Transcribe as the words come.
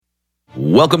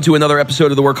Welcome to another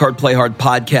episode of the Work Hard, Play Hard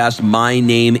podcast. My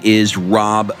name is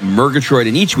Rob Murgatroyd,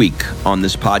 and each week on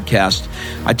this podcast,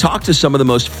 I talk to some of the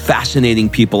most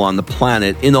fascinating people on the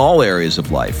planet in all areas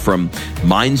of life, from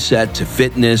mindset to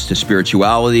fitness to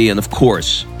spirituality and, of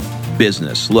course,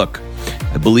 business. Look,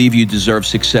 I believe you deserve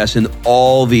success in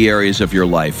all the areas of your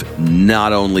life,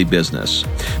 not only business.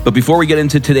 But before we get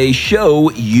into today's show,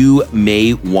 you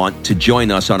may want to join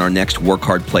us on our next Work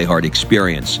Hard, Play Hard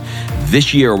experience.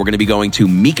 This year, we're going to be going to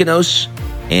Mykonos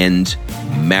and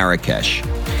Marrakesh.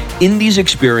 In these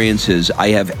experiences, I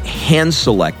have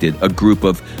hand-selected a group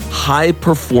of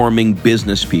high-performing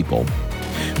business people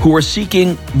who are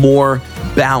seeking more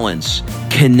balance,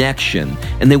 connection,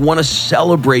 and they want to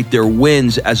celebrate their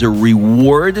wins as a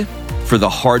reward for the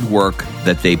hard work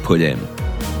that they put in.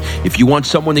 If you want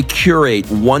someone to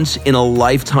curate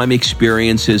once-in-a-lifetime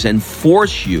experiences and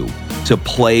force you to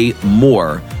play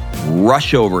more,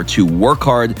 rush over to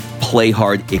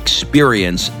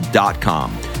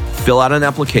workhardplayhardexperience.com. Fill out an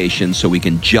application so we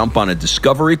can jump on a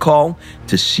discovery call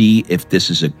to see if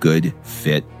this is a good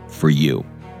fit for you.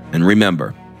 And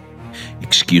remember,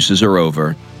 excuses are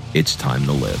over. It's time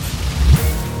to live.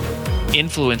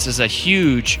 Influence is a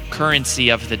huge currency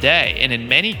of the day. And in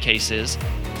many cases,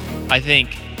 I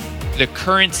think the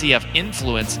currency of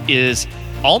influence is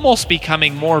almost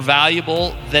becoming more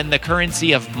valuable than the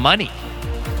currency of money.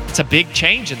 It's a big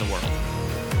change in the world.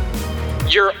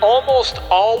 You're almost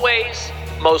always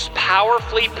most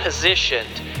powerfully positioned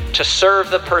to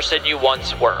serve the person you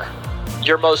once were.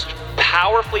 You're most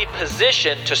powerfully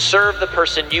positioned to serve the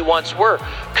person you once were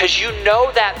because you know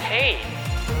that pain.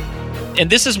 And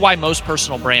this is why most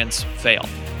personal brands fail.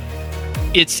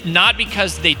 It's not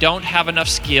because they don't have enough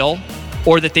skill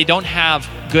or that they don't have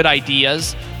good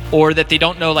ideas or that they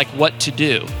don't know what to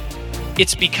do.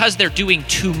 It's because they're doing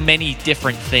too many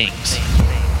different things.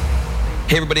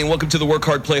 Hey, everybody, and welcome to the Work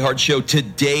Hard, Play Hard show.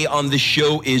 Today on the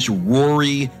show is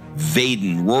Rory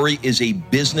Vaden. Rory is a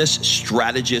business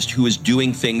strategist who is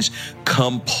doing things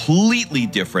completely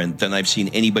different than I've seen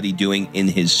anybody doing in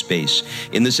his space.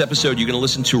 In this episode, you're going to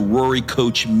listen to Rory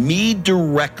coach me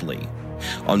directly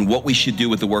on what we should do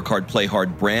with the Work Hard, Play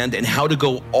Hard brand and how to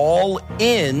go all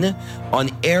in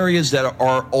on areas that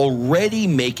are already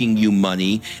making you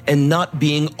money and not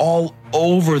being all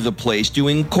over the place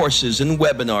doing courses and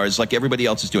webinars like everybody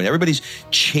else is doing. Everybody's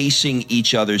chasing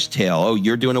each other's tail. Oh,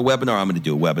 you're doing a webinar, I'm going to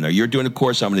do a webinar. You're doing a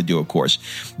course, I'm going to do a course.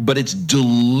 But it's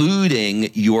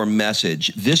diluting your message.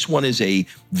 This one is a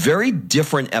very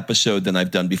different episode than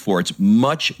I've done before. It's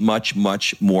much, much,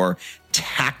 much more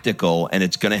tactical, and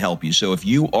it's going to help you. So if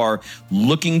you are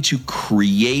looking to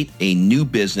create a new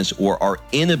business or are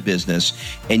in a business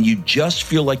and you just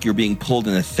feel like you're being pulled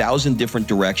in 1,000 different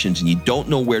directions and you don't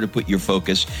know where to put your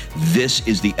focus, this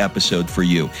is the episode for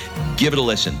you. Give it a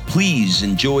listen. Please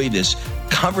enjoy this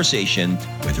conversation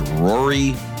with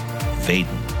Rory Vaden.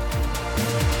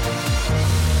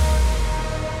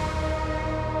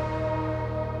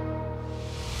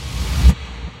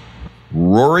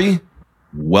 Rory,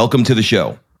 welcome to the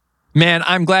show. Man,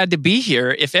 I'm glad to be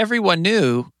here. If everyone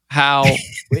knew how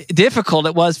difficult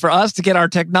it was for us to get our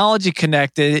technology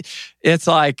connected, it's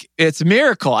a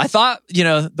miracle. I thought,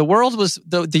 the world was,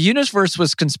 the universe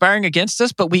was conspiring against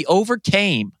us, but we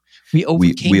overcame. We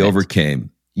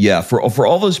overcame. Yeah. For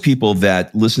all those people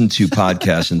that listen to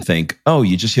podcasts and think, oh,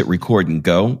 you just hit record and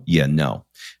go. Yeah, no.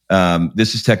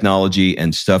 This is technology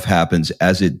and stuff happens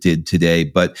as it did today,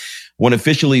 but I want to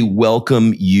officially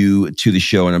welcome you to the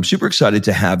show. And I'm super excited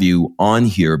to have you on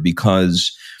here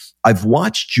because I've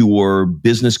watched your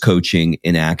business coaching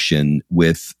in action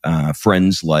with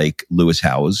friends like Lewis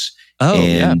Howes.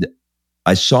 And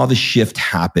I saw the shift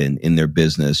happen in their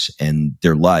business and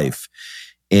their life.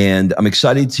 And I'm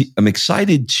excited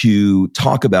to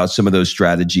talk about some of those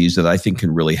strategies that I think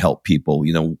can really help people.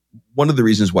 One of the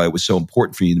reasons why it was so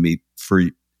important for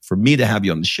me to have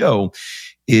you on the show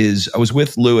is I was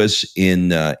with Lewis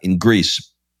in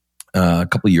Greece a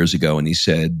couple of years ago, and he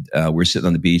said we were sitting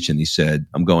on the beach, and he said,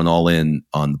 "I'm going all in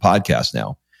on the podcast now."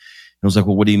 And I was like,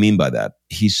 "Well, what do you mean by that?"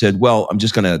 He said, "Well, I'm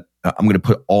going to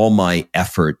put all my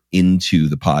effort into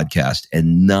the podcast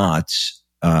and not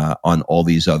on all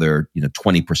these other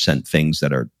 20% things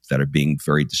that are being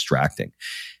very distracting."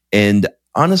 And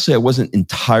honestly, I wasn't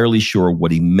entirely sure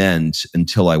what he meant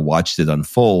until I watched it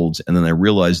unfold. And then I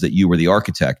realized that you were the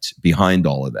architect behind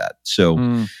all of that. So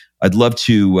I'd love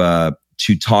to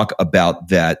talk about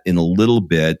that in a little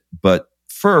bit. But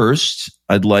first,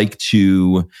 I'd like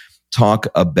to talk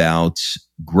about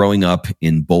growing up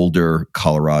in Boulder,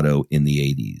 Colorado in the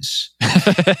 80s.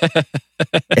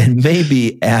 And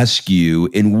maybe ask you,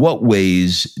 in what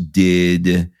ways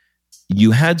did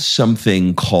you had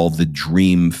something called the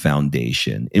Dream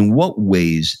Foundation. In what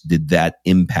ways did that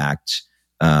impact,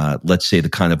 let's say, the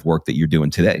kind of work that you're doing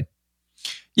today?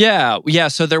 Yeah.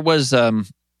 So there was,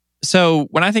 so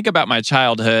when I think about my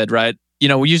childhood, right,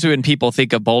 usually when people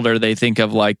think of Boulder, they think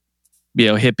of like,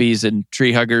 hippies and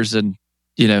tree huggers and,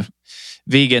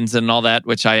 vegans and all that,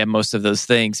 which I am most of those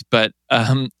things. But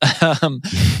I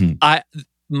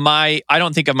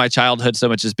don't think of my childhood so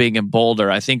much as being in Boulder.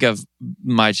 I think of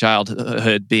my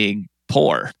childhood being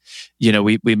poor.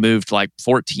 We moved like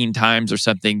 14 times or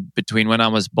something between when I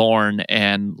was born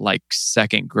and like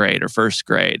second grade or first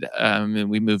grade. And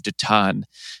we moved a ton,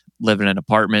 living in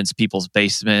apartments, people's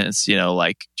basements,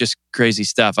 like just crazy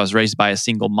stuff. I was raised by a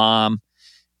single mom,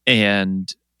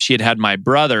 and she had my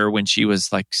brother when she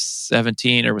was like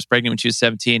 17, or was pregnant when she was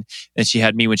 17. And she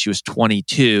had me when she was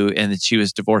 22. And then she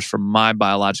was divorced from my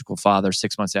biological father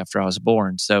 6 months after I was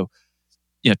born. So,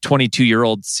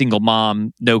 22-year-old single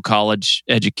mom, no college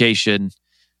education,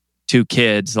 2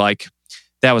 kids, like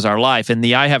that was our life. And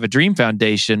the I Have a Dream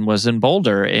Foundation was in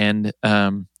Boulder. And,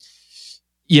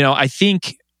 I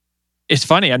think it's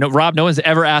funny. I know, Rob, no one's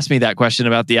ever asked me that question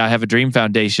about the I Have a Dream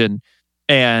Foundation.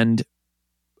 And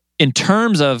in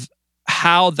terms of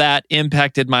how that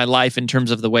impacted my life, in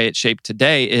terms of the way it's shaped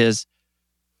today, is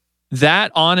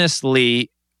that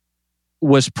honestly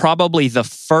was probably the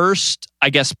first, I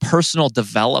guess, personal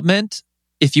development,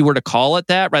 if you were to call it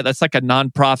that, right? That's like a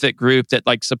nonprofit group that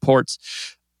like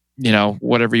supports,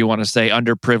 whatever you want to say,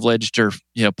 underprivileged or,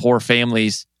 poor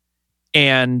families.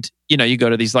 And, you go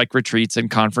to these like retreats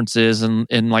and conferences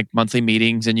and like monthly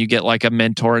meetings, and you get like a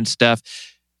mentor and stuff.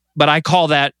 But I call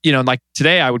that, like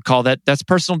today I would call that's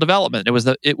personal development.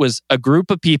 It was a group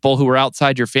of people who were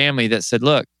outside your family that said,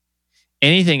 look,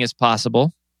 anything is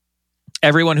possible.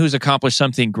 Everyone who's accomplished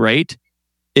something great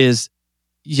is,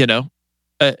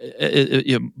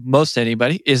 most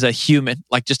anybody is a human,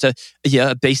 like just a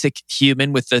basic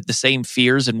human with the same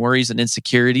fears and worries and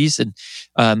insecurities and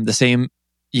the same,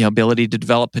 ability to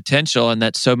develop potential. And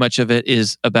that so much of it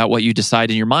is about what you decide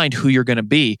in your mind, who you're going to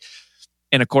be.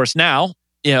 And of course now,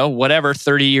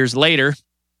 30 years later,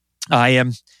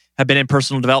 have been in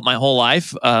personal development my whole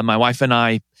life. My wife and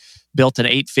I built an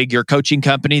 8-figure coaching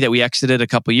company that we exited a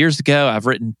couple years ago. I've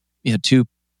written, 2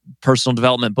 personal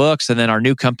development books, and then our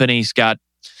new company's got,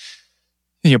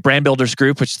 Brand Builders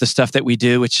Group, which is the stuff that we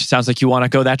do, which sounds like you want to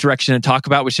go that direction and talk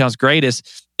about, which sounds great, is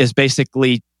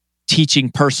basically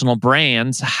teaching personal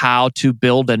brands how to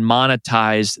build and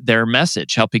monetize their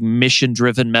message, helping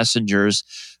mission-driven messengers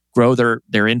grow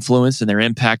their influence and their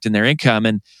impact and their income.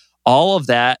 And all of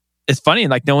that, it's funny,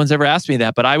 like no one's ever asked me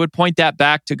that, but I would point that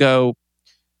back to go,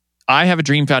 I Have a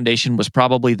Dream Foundation was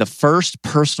probably the first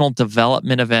personal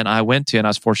development event I went to. And I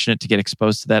was fortunate to get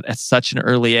exposed to that at such an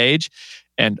early age.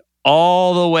 And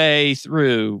all the way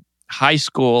through high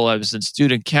school, I was in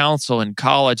student council. In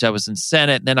college, I was in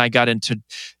Senate. And then I got into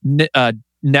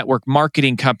network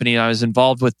marketing company. And I was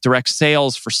involved with direct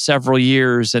sales for several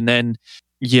years. And then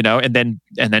and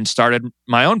then started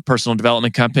my own personal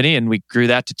development company, and we grew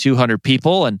that to 200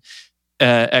 people and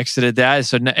exited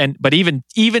that. But even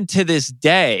to this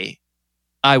day,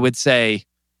 I would say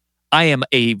I am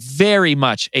very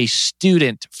much a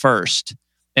student first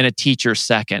and a teacher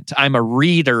second. I'm a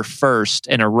reader first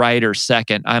and a writer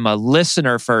second. I'm a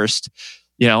listener first,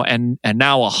 and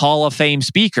now a Hall of Fame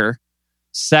speaker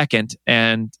second.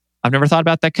 And I've never thought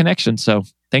about that connection. So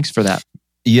thanks for that.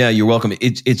 Yeah, you're welcome.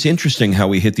 It's interesting how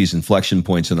we hit these inflection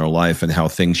points in our life and how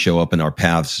things show up in our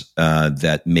paths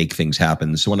that make things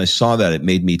happen. So when I saw that, it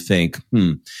made me think,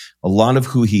 a lot of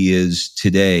who he is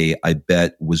today, I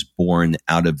bet, was born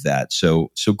out of that.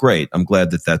 So great. I'm glad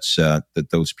that's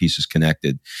that those pieces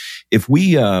connected. If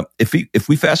we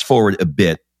fast forward a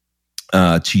bit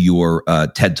to your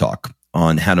TED Talk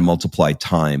on how to multiply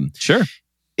time, sure.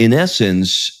 In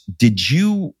essence,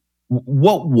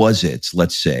 what was it,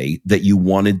 let's say, that you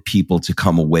wanted people to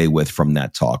come away with from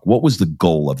that talk? What was the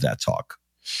goal of that talk?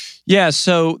 Yeah,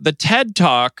 so the TED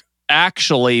Talk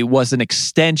actually was an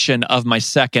extension of my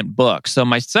second book. So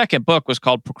my second book was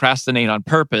called Procrastinate on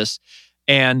Purpose,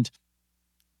 and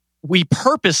we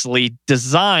purposely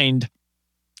designed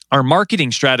our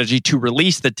marketing strategy to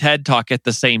release the TED Talk at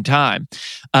the same time.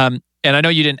 And I know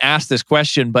you didn't ask this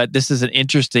question, but this is an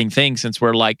interesting thing since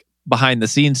we're like behind the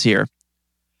scenes here.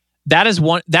 That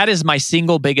is my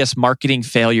single biggest marketing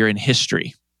failure in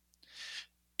history.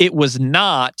 It was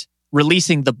not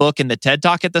releasing the book and the TED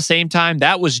Talk at the same time.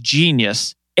 That was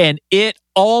genius. And it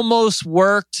almost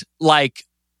worked like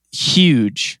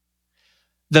huge.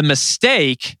 The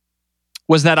mistake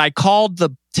was that I called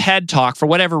the TED Talk, for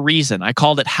whatever reason, I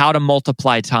called it How to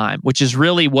Multiply Time, which is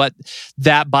really what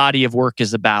that body of work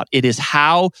is about. It is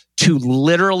how to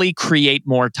literally create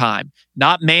more time,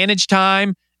 not manage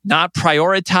time, not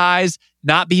prioritize,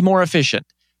 not be more efficient.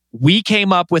 We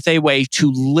came up with a way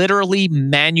to literally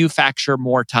manufacture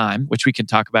more time, which we can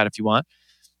talk about if you want.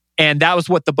 And that was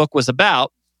what the book was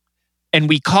about. And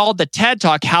we called the TED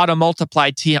Talk How to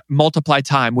Multiply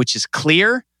Time, which is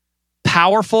clear,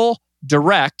 powerful,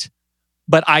 direct.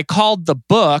 But I called the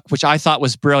book, which I thought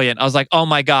was brilliant. I was like, oh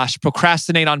my gosh,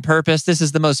 Procrastinate on Purpose. This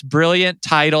is the most brilliant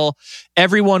title.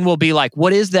 Everyone will be like,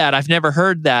 what is that? I've never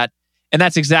heard that. And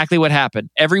that's exactly what happened.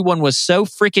 Everyone was so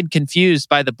freaking confused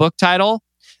by the book title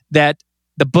that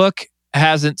the book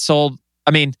hasn't sold.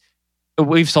 I mean,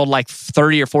 we've sold like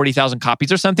 30 or 40,000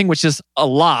 copies or something, which is a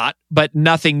lot, but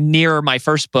nothing near my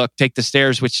first book, Take the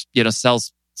Stairs, which,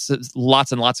 sells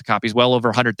lots and lots of copies, well over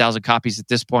 100,000 copies at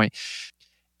this point.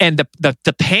 And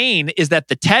the pain is that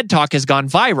the TED Talk has gone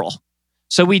viral.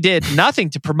 So we did nothing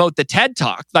to promote the TED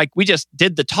Talk. Like, we just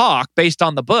did the talk based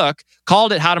on the book,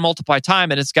 called it How to Multiply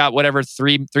Time, and it's got whatever,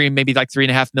 maybe like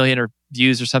 3.5 million or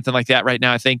views or something like that right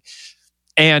now, I think.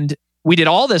 And we did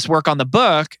all this work on the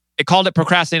book. It called it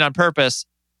Procrastinate on Purpose,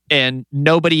 and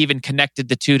nobody even connected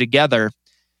the two together.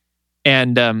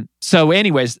 And so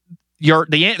anyways,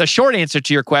 the short answer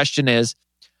to your question is,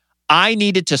 I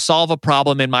needed to solve a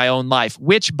problem in my own life,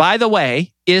 which, by the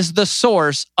way, is the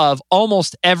source of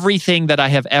almost everything that I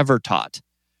have ever taught.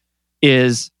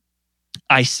 Is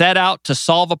I set out to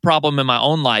solve a problem in my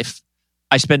own life.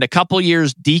 I spend a couple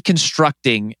years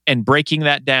deconstructing and breaking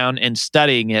that down and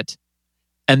studying it.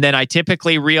 And then I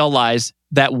typically realize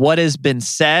that what has been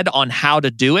said on how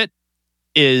to do it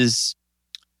is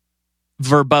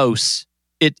verbose.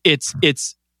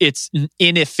 It's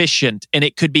inefficient, and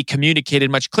it could be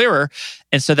communicated much clearer.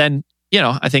 And so then,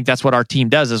 I think that's what our team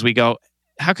does is we go,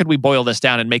 how could we boil this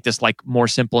down and make this like more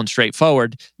simple and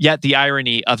straightforward? Yet the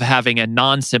irony of having a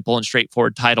non-simple and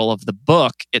straightforward title of the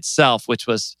book itself, which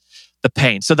was the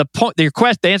pain. So the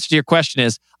answer to your question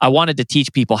is, I wanted to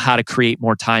teach people how to create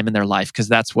more time in their life because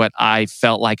that's what I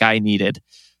felt like I needed.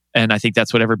 And I think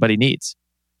that's what everybody needs.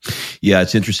 Yeah,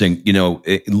 it's interesting.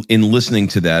 In listening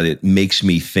to that, it makes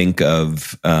me think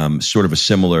of sort of a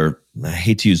similar, I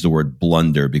hate to use the word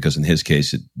blunder because in his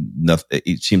case,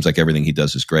 it seems like everything he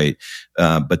does is great.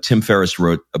 But Tim Ferriss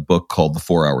wrote a book called The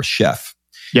 4-Hour Chef.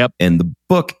 Yep. And the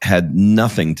book had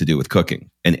nothing to do with cooking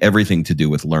and everything to do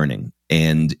with learning.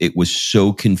 And it was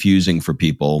so confusing for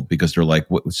people because they're like,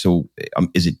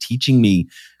 is it teaching me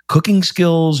cooking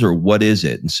skills or what is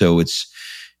it? And so it's,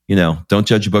 don't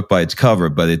judge a book by its cover,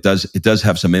 but it does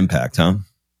have some impact, huh?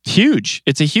 Huge.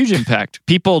 It's a huge impact.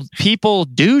 People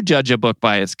do judge a book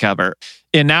by its cover.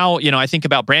 And now, I think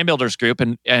about Brand Builders Group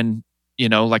and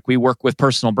like we work with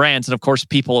personal brands. And of course,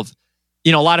 people have,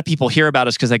 a lot of people hear about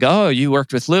us because they go, oh, you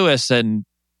worked with Lewis. And,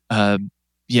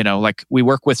 like we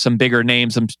work with some bigger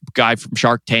names, some guy from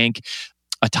Shark Tank,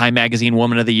 a Time Magazine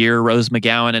Woman of the Year, Rose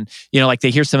McGowan. And, like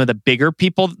they hear some of the bigger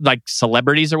people, like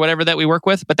celebrities or whatever that we work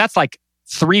with. But that's like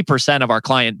 3% of our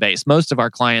client base. Most of our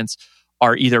clients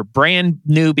are either brand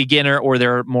new beginner or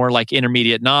they're more like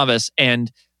intermediate novice. And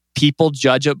people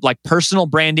judge it like personal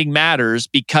branding matters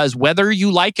because whether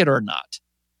you like it or not,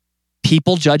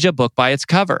 people judge a book by its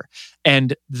cover.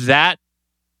 And that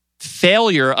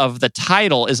failure of the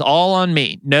title is all on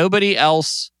me. Nobody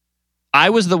else. I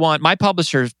was the one, my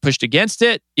publisher pushed against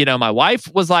it. My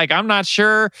wife was like, I'm not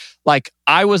sure. Like,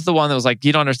 I was the one that was like,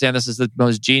 you don't understand. This is the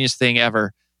most genius thing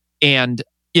ever. And,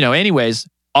 anyways,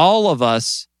 all of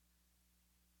us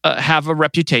have a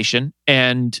reputation,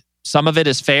 and some of it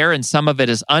is fair and some of it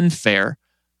is unfair,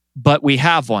 but we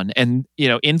have one. And,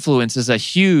 influence is a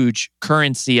huge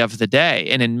currency of the day.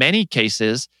 And in many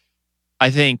cases,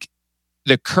 I think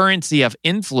the currency of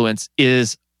influence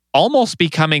is almost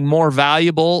becoming more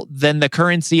valuable than the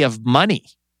currency of money.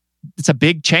 It's a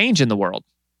big change in the world.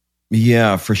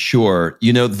 Yeah, for sure.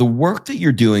 The work that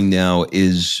you're doing now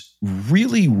is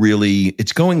really, really,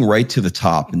 it's going right to the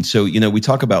top. And so, we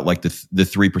talk about like the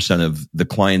 3% of the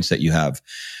clients that you have,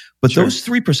 but Sure. Those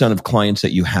 3% of clients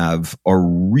that you have are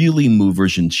really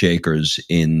movers and shakers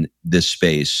in this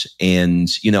space. And,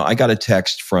 I got a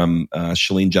text from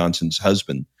Chalene Johnson's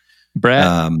husband,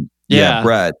 Brett.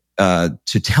 Brett,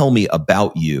 to tell me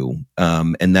about you.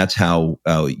 And that's how,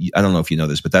 I don't know if you know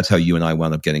this, but that's how you and I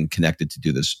wound up getting connected to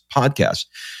do this podcast.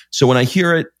 So when I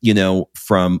hear it,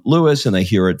 from Lewis and I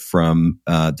hear it from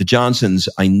the Johnsons,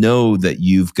 I know that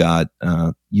you've got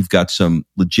some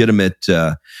legitimate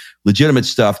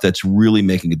stuff that's really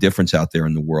making a difference out there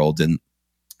in the world. And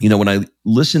when I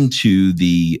listened to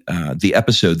the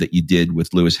episode that you did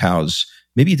with Lewis Howes,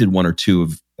 maybe you did one or two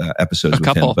of episodes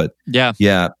with him, but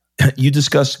yeah, you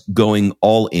discussed going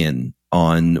all in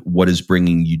on what is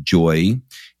bringing you joy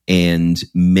and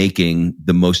making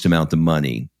the most amount of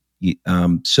money.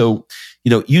 So,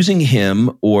 using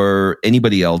him or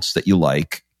anybody else that you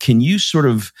like, can you sort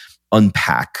of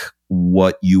unpack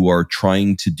what you are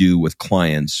trying to do with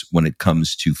clients when it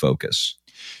comes to focus?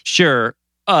 Sure.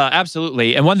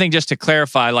 Absolutely. And one thing just to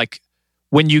clarify, like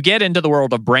when you get into the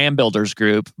world of Brand Builders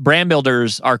Group, Brand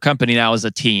Builders, our company now is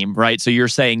a team, right? So you're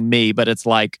saying me, but it's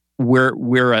like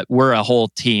we're a whole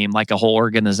team, like a whole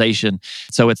organization.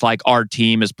 So it's like our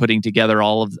team is putting together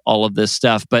all of this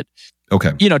stuff. But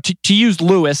okay, to use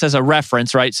Lewis as a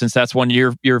reference, right? Since that's one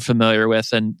you're familiar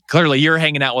with, and clearly you're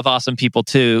hanging out with awesome people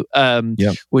too,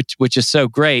 which is so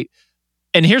great.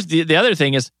 And here's the other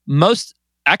thing is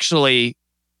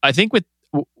I think with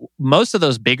most of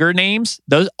those bigger names,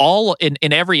 those all in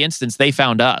every instance they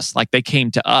found us, like they came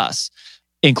to us,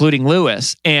 including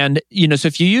Lewis. And so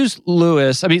if you use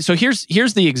Lewis, I mean, so here's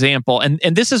the example, and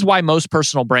this is why most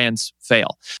personal brands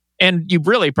fail, and you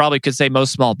really probably could say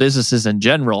most small businesses in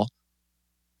general.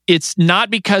 It's not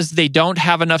because they don't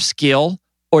have enough skill,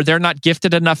 or they're not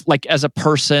gifted enough, like as a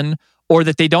person, or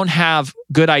that they don't have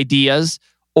good ideas,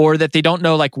 or that they don't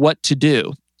know like what to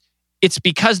do. It's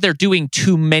because they're doing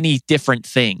too many different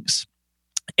things.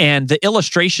 And the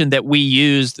illustration that we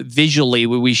used visually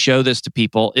when we show this to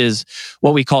people is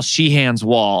what we call Sheehan's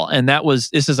Wall. And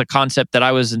this is a concept that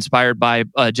I was inspired by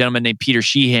a gentleman named Peter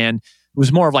Sheehan, who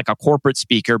was more of like a corporate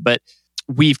speaker, but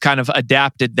we've kind of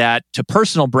adapted that to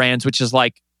personal brands, which is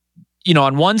like,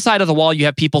 on one side of the wall, you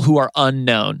have people who are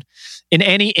unknown in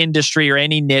any industry or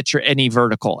any niche or any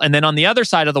vertical. And then on the other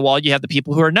side of the wall, you have the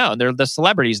people who are known. They're the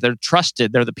celebrities. They're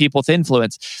trusted. They're the people with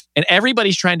influence. And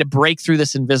everybody's trying to break through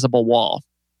this invisible wall.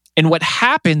 And what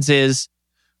happens is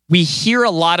we hear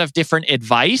a lot of different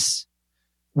advice.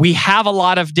 We have a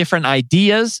lot of different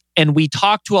ideas, and we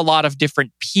talk to a lot of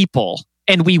different people,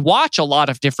 and we watch a lot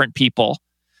of different people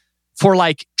for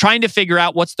like trying to figure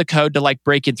out what's the code to like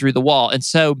breaking through the wall. And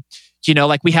so,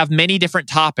 like we have many different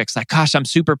topics. Like, gosh, I'm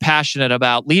super passionate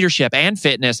about leadership and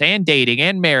fitness and dating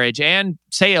and marriage and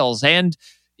sales and,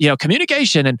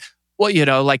 communication and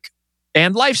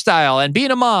and lifestyle and being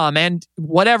a mom and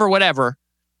whatever.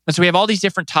 And so we have all these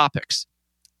different topics.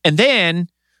 And then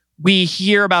we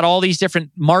hear about all these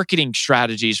different marketing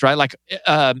strategies, right? Like,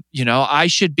 I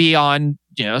should be on,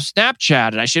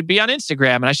 Snapchat, and I should be on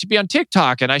Instagram, and I should be on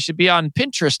TikTok, and I should be on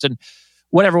Pinterest, and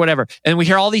whatever. And we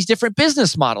hear all these different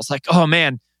business models. Like, oh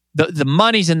man, the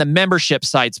money's in the membership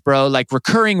sites, bro. Like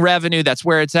recurring revenue, that's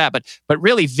where it's at. But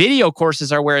really, video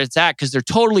courses are where it's at because they're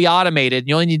totally automated. And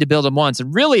you only need to build them once.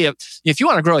 And really, if you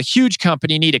want to grow a huge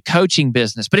company, you need a coaching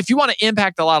business. But if you want to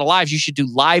impact a lot of lives, you should do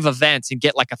live events and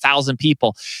get like 1,000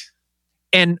 people.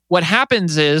 And what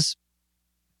happens is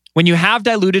when you have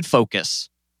diluted focus,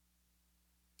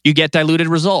 you get diluted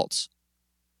results.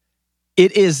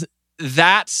 It is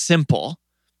that simple.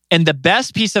 And the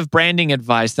best piece of branding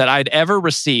advice that I'd ever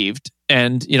received,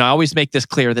 and I always make this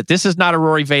clear that this is not a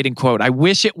Rory Vaden quote. I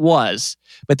wish it was,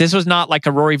 but this was not like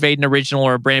a Rory Vaden original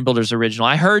or a Brand Builders original.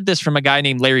 I heard this from a guy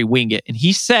named Larry Winget, and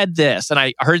he said this, and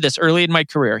I heard this early in my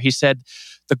career. He said,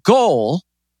 the goal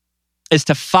is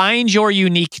to find your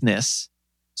uniqueness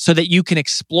so that you can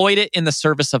exploit it in the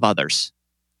service of others.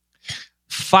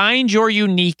 Find your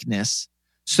uniqueness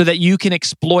so that you can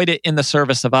exploit it in the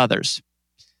service of others.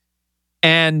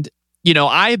 And,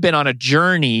 I've been on a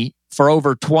journey for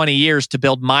over 20 years to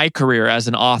build my career as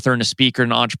an author and a speaker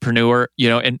and an entrepreneur,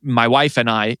 and my wife and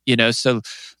I, so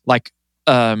like,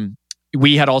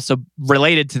 we had also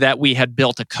related to that. We had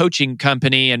built a coaching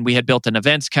company, and we had built an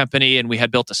events company, and we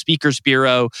had built a speakers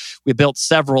bureau. We built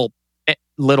several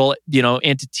little,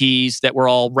 entities that were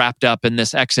all wrapped up in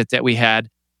this exit that we had.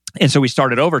 And so we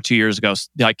started over 2 years ago,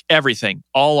 like everything,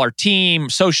 all our team,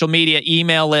 social media,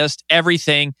 email list,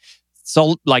 everything.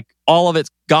 So like all of it's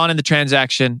gone in the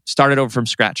transaction, started over from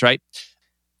scratch, right?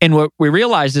 And what we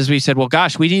realized is we said, well,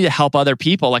 gosh, we need to help other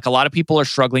people. Like a lot of people are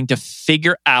struggling to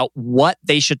figure out what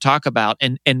they should talk about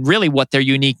and really what their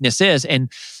uniqueness is.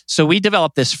 And so we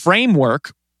developed this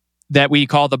framework that we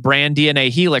call the Brand DNA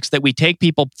Helix that we take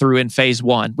people through in phase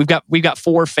 1. We've got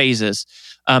 4 phases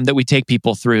that we take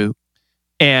people through.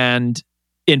 And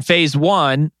in phase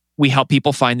 1, we help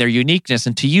people find their uniqueness.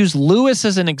 And to use Lewis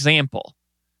as an example,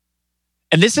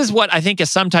 and this is what I think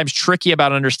is sometimes tricky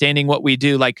about understanding what we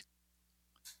do. Like,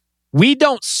 we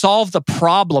don't solve the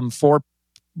problem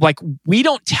we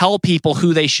don't tell people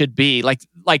who they should be. Like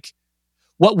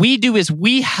what we do is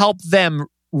we help them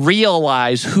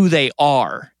realize who they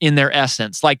are in their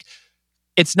essence. Like,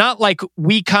 it's not like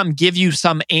we come give you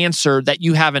some answer that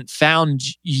you haven't found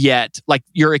yet. Like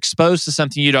you're exposed to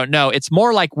something you don't know. It's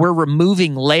more like we're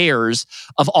removing layers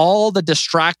of all the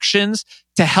distractions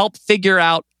to help figure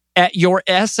out at your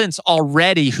essence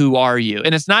already, who are you?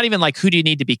 And it's not even like, who do you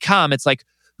need to become? It's like,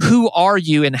 who are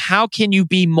you and how can you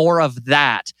be more of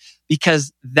that?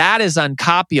 Because that is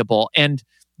uncopyable. And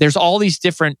there's all these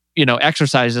different,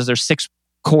 exercises. There's 6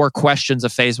 core questions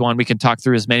of phase 1. We can talk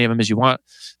through as many of them as you want.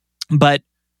 But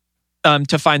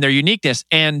to find their uniqueness.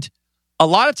 And a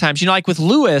lot of times, like with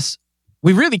Lewis,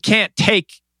 we really can't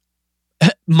take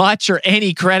much or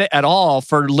any credit at all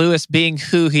for Lewis being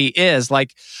who he is.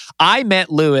 Like, I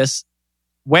met Lewis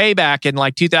way back in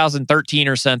like 2013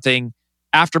 or something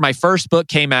after my first book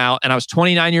came out, and I was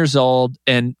 29 years old,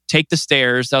 and Take the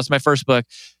Stairs, that was my first book,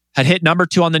 had hit number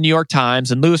 2 on the New York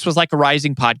Times, and Lewis was like a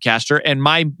rising podcaster, and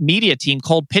my media team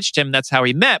cold pitched him. That's how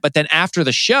he met. But then after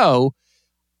the show,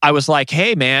 I was like,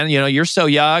 hey man, you're so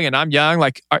young and I'm young.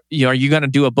 Like, are you going to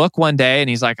do a book one day? And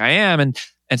he's like, I am. And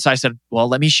so I said, well,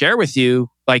 let me share with you.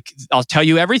 Like, I'll tell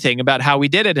you everything about how we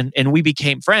did it. And we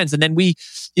became friends. And then we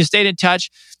stayed in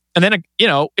touch. And then,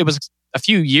 it was a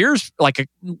few years, like a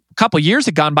couple years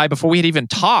had gone by before we had even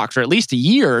talked, or at least a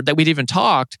year that we'd even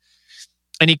talked.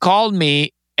 And he called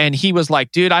me and he was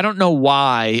like, dude, I don't know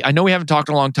why. I know we haven't talked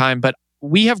in a long time, but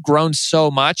we have grown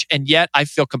so much. And yet I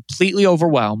feel completely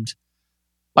overwhelmed.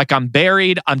 Like I'm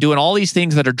buried. I'm doing all these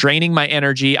things that are draining my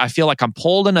energy. I feel like I'm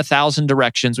pulled in 1,000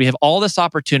 directions. We have all this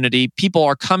opportunity. People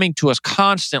are coming to us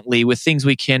constantly with things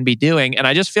we can be doing. And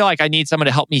I just feel like I need someone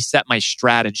to help me set my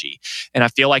strategy. And I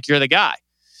feel like you're the guy.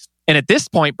 And at this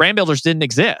point, Brand Builders didn't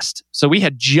exist. So we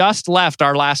had just left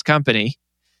our last company.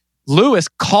 Lewis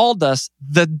called us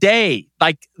to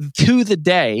the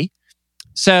day.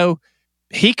 So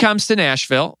he comes to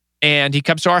Nashville and he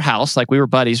comes to our house. Like, we were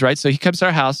buddies, right? So he comes to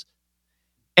our house.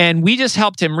 And we just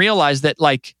helped him realize that,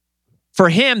 like, for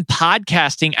him,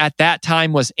 podcasting at that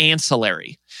time was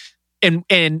ancillary. And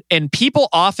people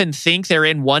often think they're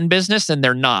in one business and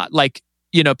they're not. Like,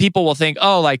 people will think,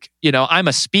 oh, like, I'm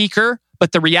a speaker,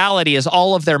 but the reality is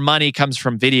all of their money comes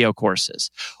from video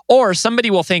courses. Or somebody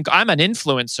will think I'm an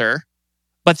influencer,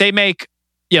 but they make,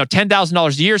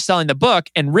 $10,000 a year selling the book.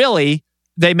 And really,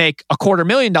 they make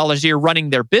 $250,000 a year running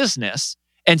their business.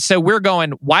 And so we're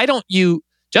going, why don't you,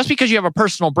 just because you have a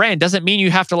personal brand doesn't mean you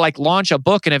have to like launch a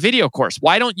book and a video course.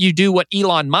 Why don't you do what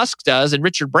Elon Musk does and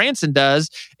Richard Branson does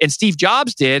and Steve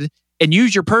Jobs did and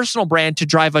use your personal brand to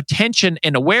drive attention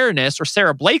and awareness, or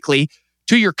Sarah Blakely,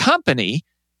 to your company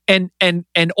and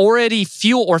already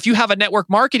fuel, or if you have a network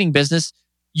marketing business,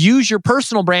 use your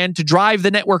personal brand to drive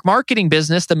the network marketing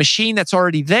business, the machine that's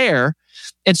already there.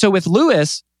 And so with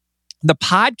Lewis, the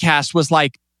podcast was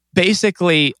like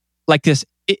basically like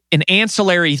an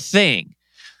ancillary thing.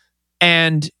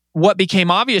 And what became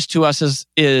obvious to us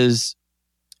is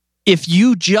if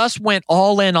you just went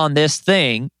all in on this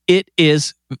thing, it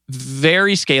is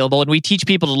very scalable. And we teach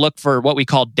people to look for what we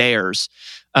call dares.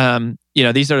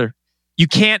 These are,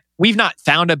 we've not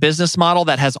found a business model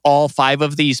that has all 5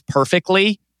 of these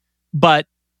perfectly. But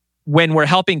when we're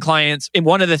helping clients, and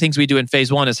one of the things we do in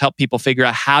phase 1 is help people figure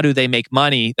out how do they make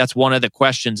money. That's one of the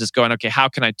questions, is going, okay, how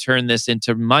can I turn this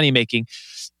into money making?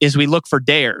 Is we look for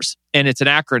DARES, and it's an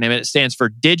acronym, and it stands for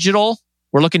digital.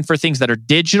 We're looking for things that are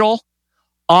digital,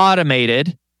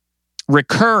 automated,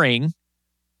 recurring,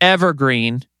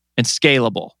 evergreen, and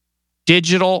scalable.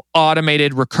 Digital,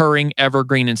 automated, recurring,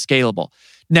 evergreen, and scalable.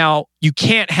 Now, you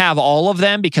can't have all of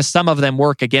them because some of them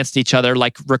work against each other.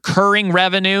 Like recurring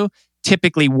revenue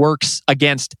typically works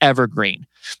against evergreen.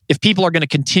 If people are going to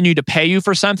continue to pay you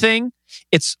for something,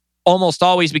 it's almost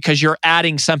always because you're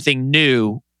adding something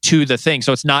new to the thing.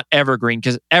 So it's not evergreen,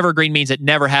 because evergreen means it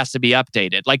never has to be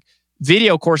updated. Like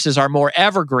video courses are more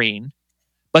evergreen,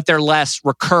 but they're less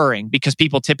recurring because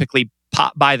people typically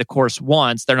buy the course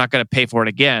once. They're not going to pay for it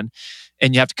again.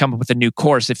 And you have to come up with a new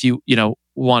course if you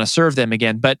want to serve them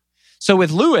again. But so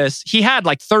with Lewis, he had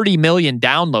like 30 million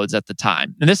downloads at the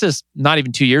time. And this is not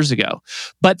even 2 years ago.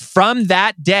 But from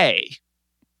that day,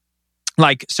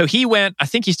 so he went, I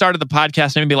think he started the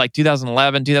podcast maybe like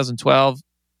 2011, 2012,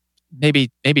 maybe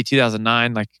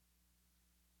 2009. Like,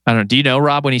 I don't know. Do you know,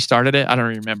 Rob, when he started it? I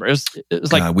don't remember. It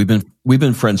was like we've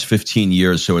been friends 15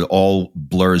 years, so it all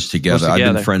blurs together. I've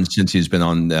been friends since he's been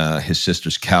on his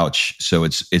sister's couch, so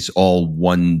it's all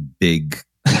one big.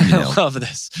 I love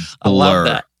this. Blur. I love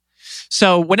that.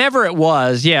 So whenever it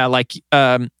was,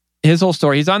 his whole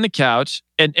story. He's on the couch,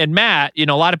 and Matt. A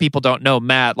lot of people don't know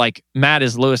Matt. Like Matt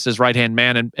is Lewis's right-hand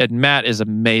man, and Matt is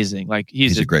amazing. Like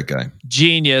he's a great guy,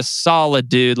 genius, solid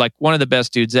dude, like one of the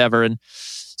best dudes ever. And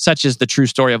such is the true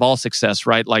story of all success,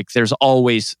 right? Like there's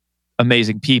always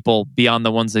amazing people beyond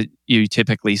the ones that you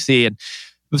typically see. And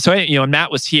so,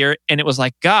 Matt was here and it was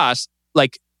like, gosh,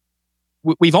 like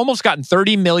we've almost gotten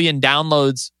 30 million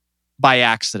downloads by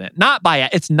accident.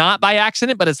 It's not by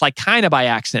accident, but it's like kind of by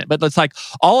accident. But it's like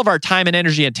all of our time and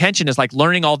energy and attention is like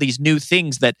learning all these new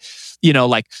things that,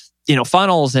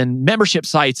 funnels and membership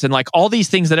sites and like all these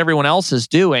things that everyone else is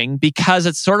doing, because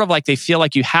it's sort of like they feel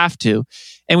like you have to.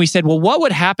 And we said, well, what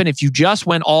would happen if you just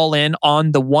went all in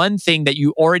on the one thing that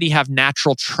you already have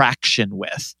natural traction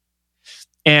with?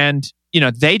 And,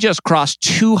 they just crossed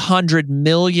 200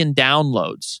 million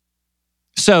downloads.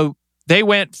 So they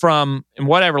went from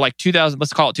whatever, like 2000,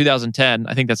 let's call it 2010.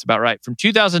 I think that's about right. From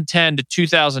 2010 to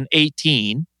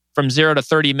 2018, from 0 to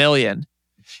 30 million.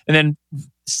 And then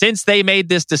since they made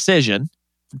this decision,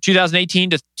 from 2018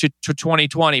 to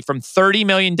 2020, from 30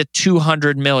 million to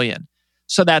 200 million.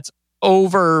 So that's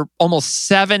over almost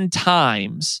 7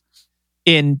 times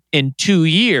in 2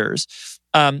 years.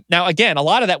 Now, again, a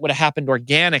lot of that would have happened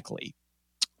organically,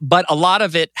 but a lot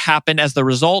of it happened as the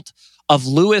result of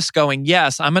Lewis going,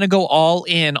 yes, I'm going to go all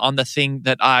in on the thing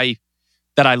that I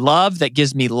love, that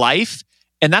gives me life.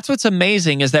 And that's what's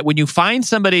amazing, is that when you find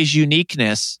somebody's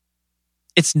uniqueness,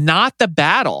 it's not the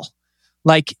battle.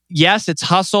 Like, yes, it's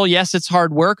hustle. Yes, it's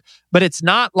hard work, but it's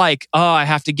not like, oh, I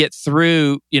have to get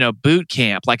through, boot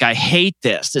camp. Like, I hate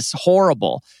this. It's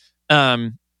horrible.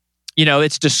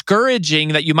 It's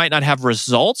discouraging that you might not have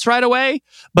results right away,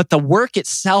 but the work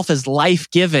itself is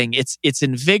life-giving. It's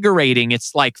invigorating.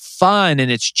 It's like fun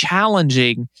and it's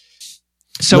challenging.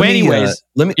 So let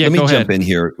me jump in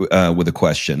here with a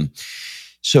question.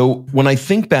 So when I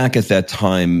think back at that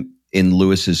time in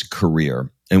Lewis's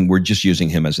career, and we're just using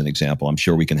him as an example, I'm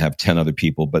sure we can have 10 other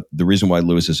people, but the reason why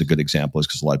Lewis is a good example is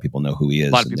because a lot of people know who he is.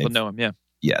 A lot of people know him, yeah.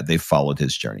 Yeah, they've followed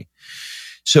his journey.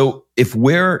 So if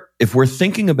we're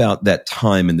thinking about that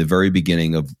time in the very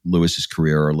beginning of Lewis's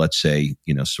career, or let's say,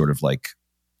 sort of like,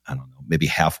 I don't know, maybe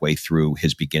halfway through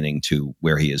his beginning to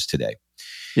where he is today.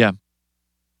 Yeah.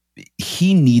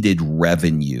 He needed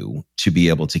revenue to be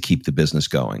able to keep the business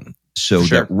going. So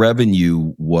Sure. that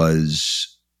revenue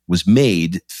was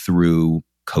made through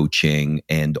coaching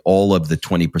and all of the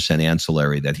 20%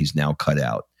 ancillary that he's now cut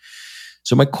out.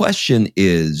 So my question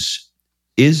is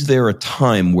there a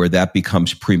time where that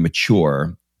becomes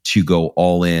premature to go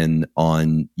all in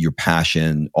on your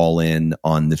passion, all in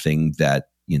on the thing that,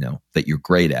 that you're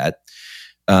great at,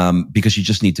 because you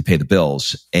just need to pay the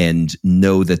bills, and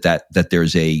know that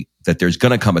there's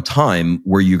going to come a time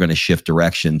where you're going to shift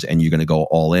directions and you're going to go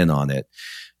all in on it.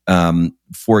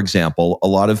 For example, a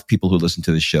lot of people who listen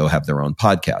to the show have their own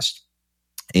podcast.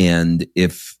 And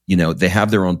if, they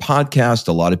have their own podcast,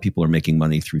 a lot of people are making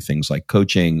money through things like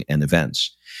coaching and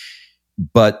events.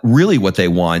 But really what they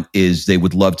want is they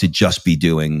would love to just be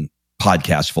doing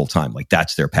podcasts full time. Like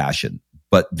that's their passion,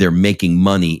 but they're making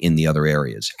money in the other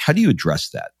areas. How do you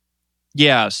address that?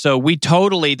 Yeah. So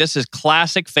this is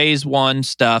classic phase 1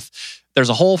 stuff. There's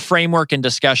a whole framework and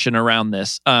discussion around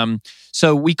this.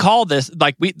 So we call this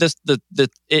like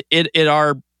at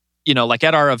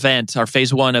our event, our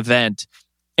phase 1 event,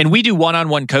 and we do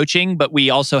one-on-one coaching, but we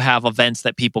also have events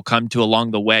that people come to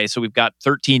along the way. So we've got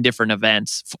 13 different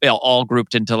events, all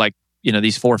grouped into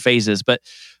these 4 phases. But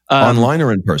online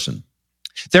or in person?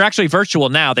 They're actually virtual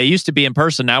now. They used to be in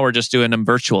person. Now we're just doing them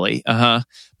virtually.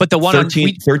 But the one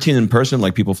 13 in person,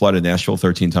 like people fly to Nashville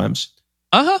 13 times?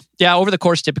 Yeah, over the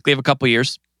course typically of a couple of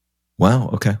years. Wow,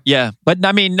 okay. Yeah. But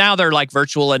I mean, now they're like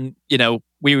virtual, and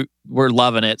we're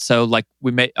loving it. So like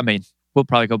we'll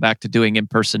probably go back to doing in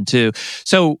person too.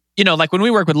 So, like when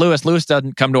we work with Lewis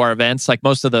doesn't come to our events. Like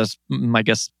most of those, I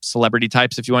guess, celebrity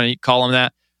types, if you want to call them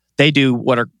that, they do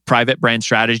what are private brand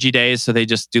strategy days. So they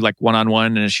just do like one-on-one,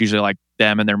 and it's usually like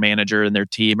them and their manager and their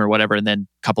team or whatever, and then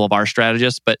a couple of our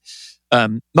strategists. But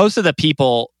most of the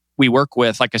people we work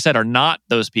with, like I said, are not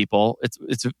those people.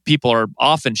 It's people are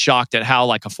often shocked at how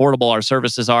like affordable our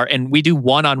services are. And we do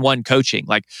one-on-one coaching.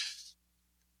 Like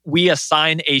we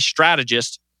assign a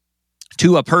strategist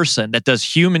to a person that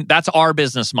does that's our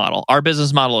business model. Our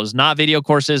business model is not video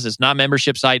courses. It's not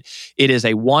membership site. It is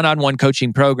a one-on-one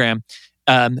coaching program.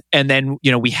 And then,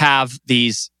 we have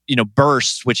these,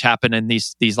 bursts, which happen in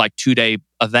these like 2-day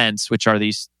events, which are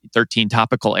these 13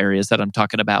 topical areas that I'm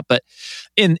talking about. But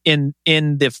in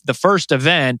the first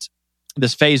event,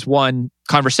 this phase 1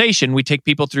 conversation, we take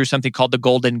people through something called the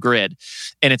golden grid.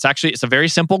 And it's a very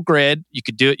simple grid. You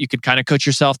could do it. You could kind of coach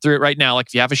yourself through it right now. Like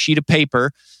if you have a sheet of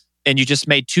paper and you just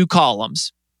made 2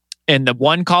 columns, and the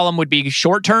one column would be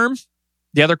short term,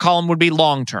 the other column would be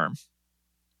long term.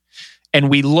 And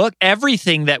we look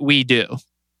everything that we do,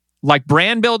 Like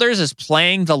brand builders is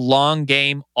playing the long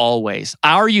game always.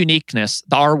 Our uniqueness,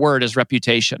 our word is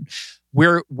reputation.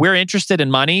 We're interested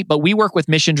in money, but we work with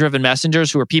mission-driven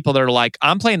messengers who are people that are like,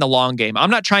 I'm playing the long game.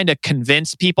 I'm not trying to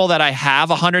convince people that I have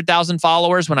 100,000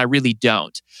 followers when I really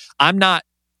don't. I'm not,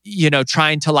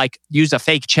 trying to like use a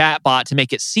fake chat bot to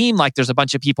make it seem like there's a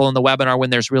bunch of people in the webinar when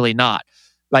there's really not.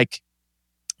 Like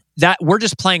that, we're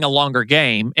just playing a longer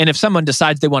game. And if someone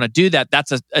decides they want to do that,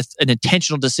 that's an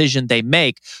intentional decision they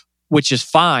make, which is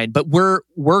fine. But we're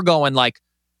going like,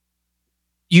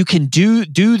 you can do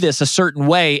this a certain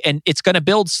way, and it's going to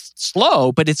build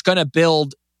slow, but it's going to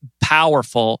build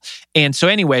powerful. And so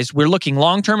anyways, we're looking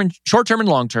long-term and short-term and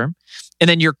long-term. And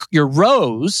then your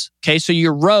rows, okay, so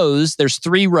your rows, there's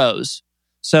 3 rows.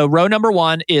 So row number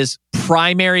 1 is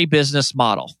primary business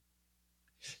model.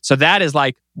 So that is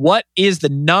like, what is the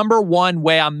number one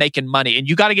way I'm making money? And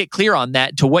you got to get clear on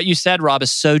that. To what you said, Rob,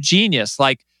 is so genius.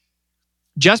 Like,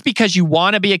 just because you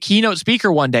want to be a keynote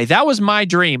speaker one day, that was my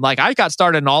dream. Like, I got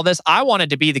started in all this. I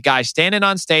wanted to be the guy standing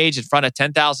on stage in front of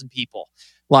 10,000 people.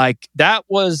 Like, that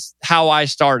was how I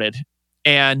started.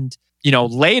 And,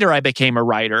 later I became a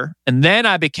writer. And then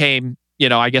I became,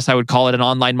 I guess I would call it an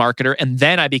online marketer. And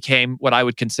then I became what I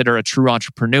would consider a true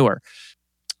entrepreneur.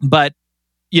 But,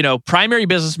 primary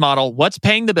business model, what's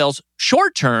paying the bills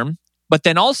short term, but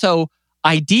then also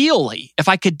ideally, if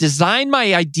I could design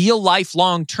my ideal life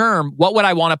long term, what would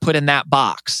I want to put in that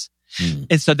box?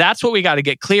 And so that's what we got to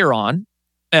get clear on.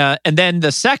 And then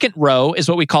the second row is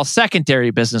what we call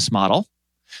secondary business model.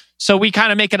 So we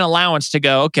kind of make an allowance to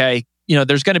go, okay,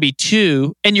 there's going to be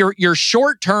 2, and your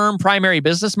short term primary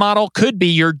business model could be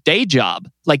your day job.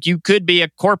 Like, you could be a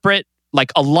corporate.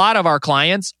 Like, a lot of our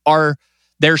clients are.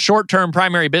 Their short term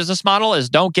primary business model is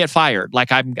don't get fired.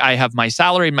 Like, I have my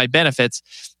salary and my benefits.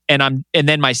 And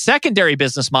then my secondary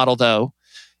business model, though,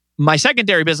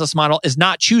 is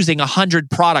not choosing 100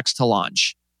 products to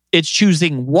launch. It's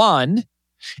choosing one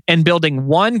and building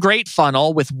one great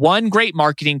funnel with one great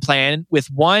marketing plan, with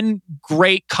one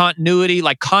great continuity,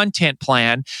 like content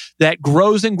plan that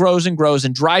grows and grows and grows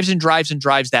and drives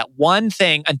that one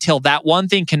thing until that one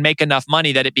thing can make enough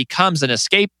money that it becomes an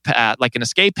escape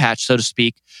hatch, so to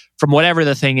speak, from whatever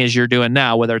the thing is you're doing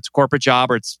now, whether it's a corporate job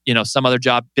or it's, some other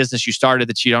job, business you started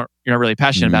that you're not really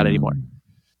passionate about anymore.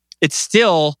 It's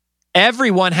still,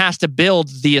 everyone has to build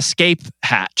the escape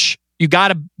hatch. You got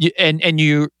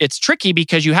to, it's tricky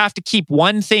because you have to keep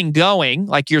one thing going,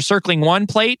 like you're circling one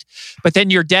plate, but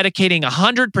then you're dedicating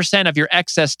 100% of your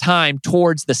excess time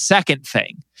towards the second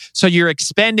thing. So you're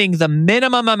expending the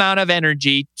minimum amount of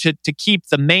energy to keep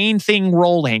the main thing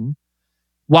rolling,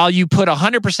 while you put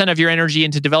 100% of your energy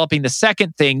into developing the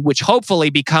second thing, which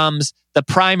hopefully becomes the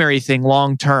primary thing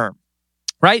long term,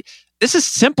 right? This is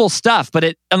simple stuff,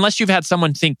 but unless you've had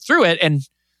someone think through it, and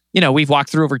we've walked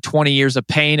through over 20 years of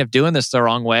pain of doing this the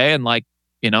wrong way, and we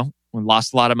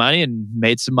lost a lot of money and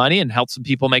made some money and helped some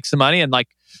people make some money, and like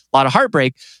a lot of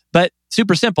heartbreak, but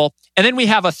super simple. And then we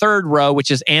have a third row,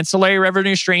 which is ancillary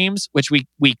revenue streams, which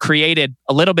we created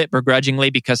a little bit begrudgingly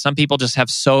because some people just have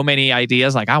so many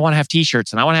ideas. Like, I want to have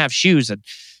t-shirts and I want to have shoes and,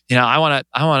 I want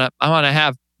to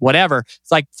have whatever.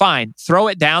 It's like, fine, throw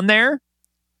it down there.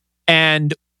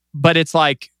 But it's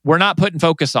like, we're not putting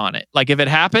focus on it. Like, if it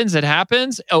happens, it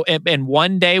happens. Oh, and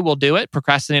one day we'll do it,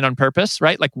 procrastinate on purpose,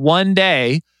 right? Like, one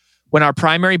day when our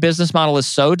primary business model is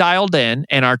so dialed in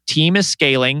and our team is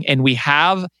scaling and we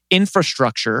have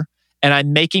infrastructure and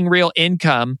I'm making real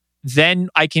income, then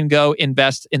I can go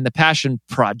invest in the passion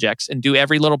projects and do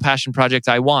every little passion project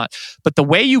I want. But the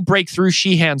way you break through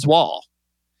Sheehan's wall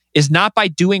is not by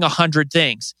doing 100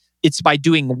 things. It's by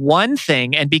doing one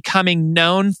thing and becoming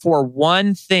known for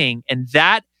one thing. And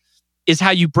that is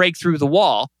how you break through the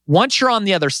wall. Once you're on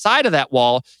the other side of that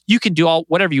wall, you can do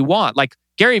whatever you want. Like,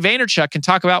 Gary Vaynerchuk can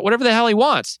talk about whatever the hell he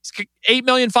wants. He's 8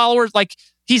 million followers. Like,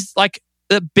 he's like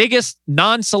the biggest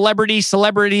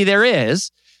celebrity there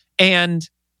is.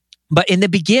 But in the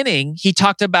beginning, he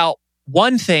talked about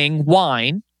one thing,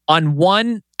 wine, on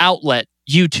one outlet,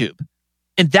 YouTube.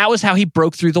 And that was how he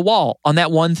broke through the wall, on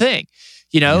that one thing.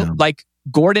 Like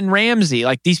Gordon Ramsay,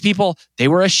 like these people, they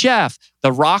were a chef.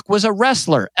 The Rock was a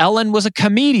wrestler. Ellen was a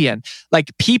comedian.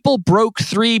 Like, people broke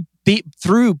through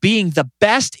being the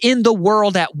best in the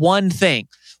world at one thing.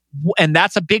 And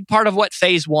that's a big part of what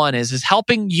phase 1 is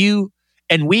helping you.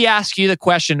 And we ask you the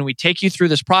question, and we take you through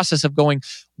this process of going,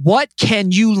 what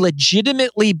can you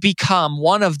legitimately become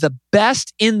one of the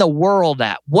best in the world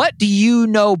at? What do you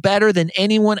know better than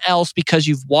anyone else because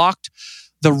you've walked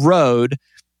the road?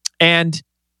 And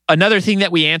another thing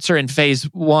that we answer in phase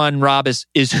 1, Rob, is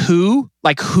who?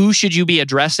 Like, who should you be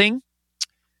addressing?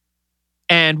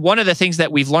 And one of the things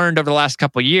that we've learned over the last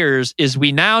couple of years is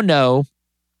we now know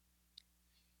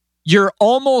you're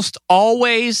almost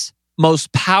always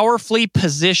most powerfully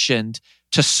positioned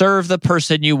to serve the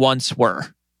person you once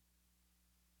were.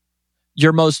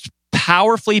 You're most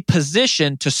powerfully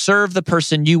positioned to serve the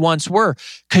person you once were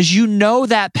because you know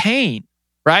that pain,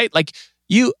 right? Like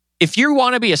if you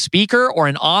want to be a speaker or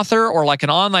an author or like an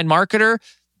online marketer,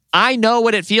 I know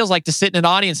what it feels like to sit in an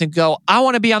audience and go, I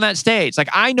want to be on that stage. Like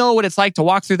I know what it's like to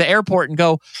walk through the airport and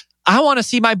go, I want to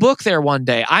see my book there one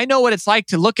day. I know what it's like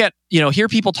to look at, hear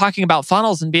people talking about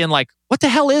funnels and being like, what the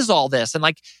hell is all this? And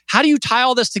like, how do you tie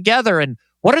all this together? And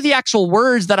what are the actual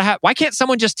words that I have? Why can't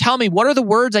someone just tell me what are the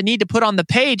words I need to put on the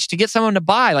page to get someone to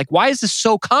buy? Like, why is this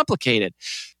so complicated?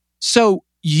 So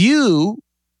you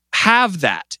have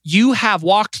that. You have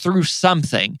walked through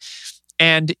something.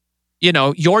 And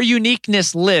your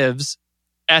uniqueness lives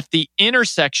at the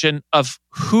intersection of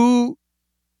who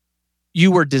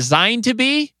you were designed to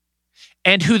be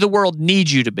and who the world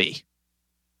needs you to be.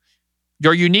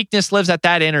 Your uniqueness lives at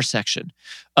that intersection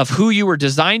of who you were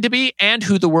designed to be and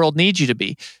who the world needs you to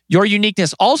be. Your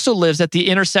uniqueness also lives at the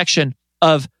intersection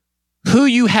of who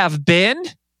you have been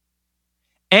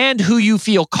and who you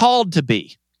feel called to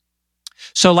be.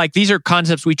 So like these are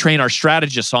concepts we train our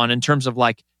strategists on in terms of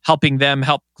like helping them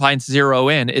help clients zero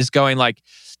in, is going like,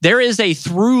 there is a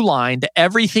through line to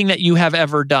everything that you have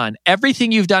ever done,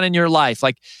 everything you've done in your life,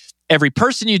 like every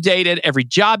person you dated, every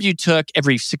job you took,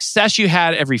 every success you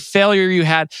had, every failure you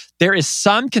had. There is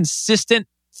some consistent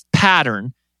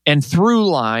pattern and through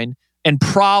line and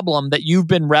problem that you've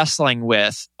been wrestling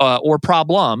with or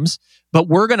problems, but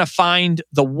we're going to find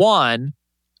the one.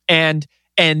 And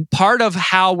part of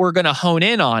how we're going to hone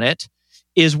in on it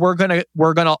is we're going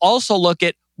to also look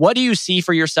at, what do you see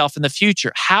for yourself in the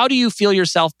future? How do you feel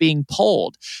yourself being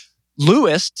pulled?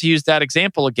 Lewis, to use that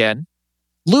example again,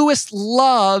 Lewis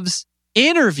loves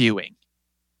interviewing.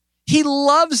 He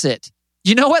loves it.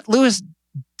 You know what Lewis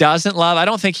doesn't love? I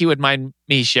don't think he would mind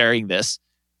me sharing this.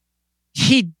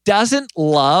 He doesn't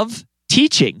love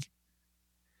teaching.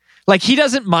 Like he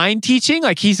doesn't mind teaching.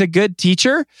 Like he's a good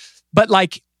teacher, but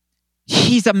like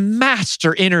he's a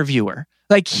master interviewer.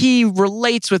 Like he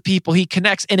relates with people, he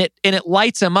connects, and it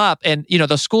lights him up. And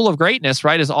the School of Greatness,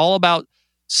 right, is all about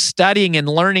studying and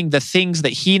learning the things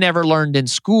that he never learned in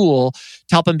school to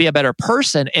help him be a better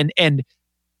person. And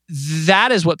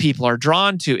that is what people are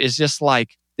drawn to, is just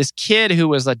like this kid who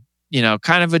was a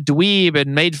kind of a dweeb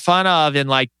and made fun of and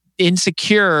like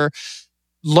insecure,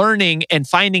 learning and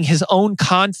finding his own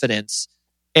confidence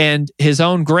and his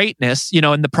own greatness,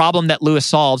 and the problem that Lewis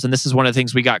solves, and this is one of the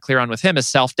things we got clear on with him, is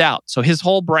self-doubt. So his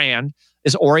whole brand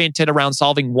is oriented around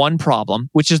solving one problem,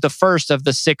 which is the first of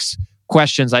the 6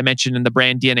 questions I mentioned in the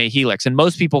brand DNA Helix. And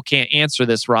most people can't answer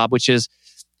this, Rob, which is,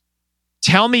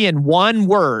 tell me in one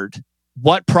word,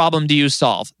 what problem do you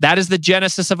solve? That is the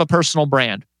genesis of a personal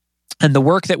brand. And the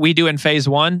work that we do in phase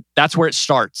 1, that's where it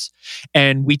starts.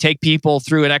 And we take people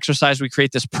through an exercise. We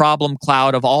create this problem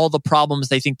cloud of all the problems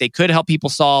they think they could help people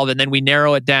solve. And then we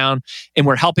narrow it down and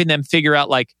we're helping them figure out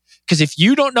like, because if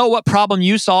you don't know what problem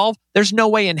you solve, there's no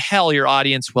way in hell your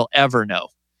audience will ever know.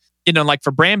 Like for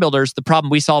brand builders, the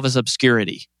problem we solve is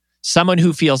obscurity. Someone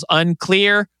who feels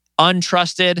unclear,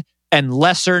 untrusted, and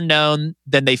lesser known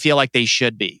than they feel like they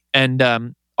should be. And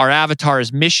our avatar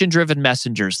is mission-driven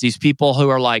messengers. These people who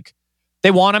are like, they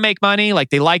want to make money,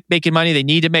 like they like making money, they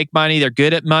need to make money, they're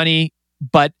good at money,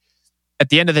 but at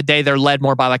the end of the day, they're led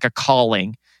more by like a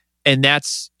calling. And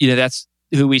that's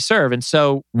who we serve. And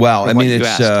so, wow, I mean,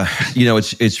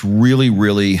 it's really,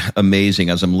 really amazing.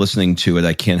 As I'm listening to it,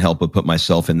 I can't help but put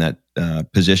myself in that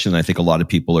position. I think a lot of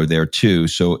people are there too.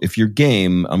 So if you're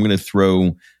game, I'm going to throw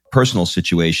a personal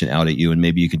situation out at you and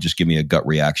maybe you could just give me a gut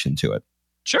reaction to it.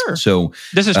 Sure. So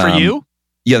this is for you?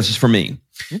 Yeah, this is for me.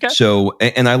 Okay. So,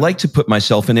 and I like to put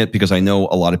myself in it because I know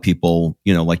a lot of people,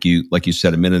 like you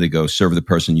said a minute ago, serve the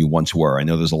person you once were. I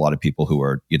know there's a lot of people who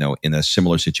are, in a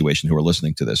similar situation who are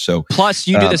listening to this. So, plus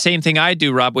you do the same thing I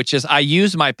do, Rob, which is I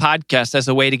use my podcast as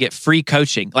a way to get free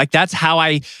coaching. Like that's how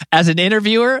as an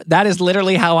interviewer, that is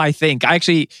literally how I think. I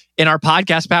actually, in our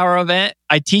podcast power event,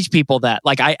 I teach people that.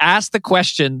 Like I ask the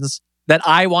questions that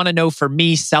I want to know for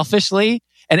me selfishly,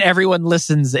 and everyone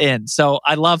listens in. So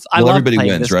I love everybody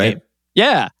playing wins, this right? game.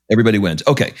 Yeah. Everybody wins.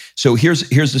 Okay. So here's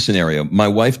the scenario. My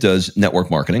wife does network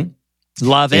marketing.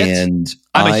 Love it. And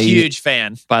I'm a huge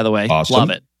fan, by the way. Awesome. Love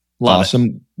it.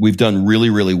 Awesome. We've done really,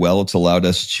 really well. It's allowed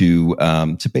us to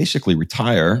basically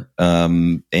retire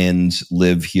and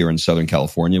live here in Southern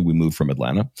California. We moved from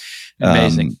Atlanta.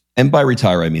 Amazing. And by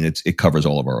retire, I mean it covers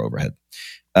all of our overhead.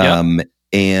 Yep.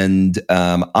 And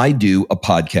I do a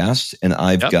podcast, and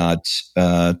I've got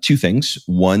two things.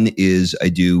 One is I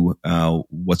do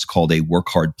what's called a work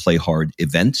hard, play hard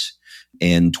event.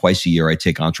 And twice a year, I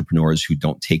take entrepreneurs who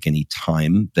don't take any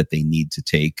time that they need to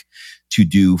take to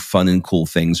do fun and cool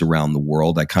things around the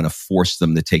world. I kind of force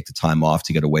them to take the time off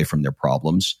to get away from their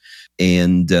problems.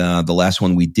 And the last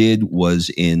one we did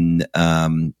was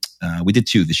we did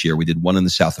two this year. We did one in the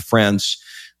south of France.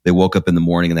 They woke up in the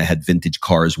morning and I had vintage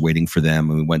cars waiting for them.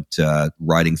 And we went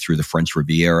riding through the French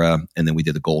Riviera. And then we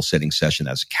did a goal setting session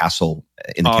as a castle,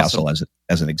 in a castle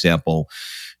as an example.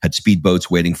 Had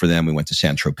speedboats waiting for them. We went to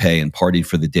Saint-Tropez and partied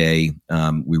for the day.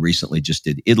 We recently just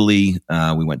did Italy.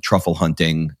 We went truffle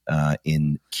hunting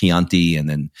in Chianti, and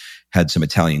then had some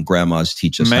Italian grandmas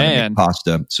teach us how to make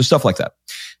pasta. So stuff like that.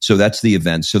 So that's the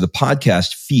event. So the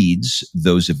podcast feeds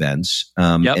those events.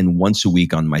 And once a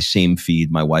week on my same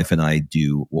feed, my wife and I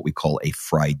do what we call a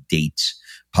Fry Date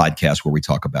podcast, where we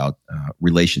talk about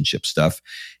relationship stuff.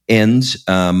 And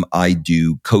I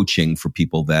do coaching for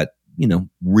people that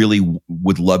really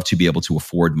would love to be able to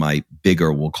afford my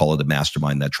bigger, we'll call it a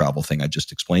mastermind, that travel thing I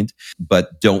just explained,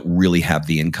 but don't really have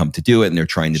the income to do it. And they're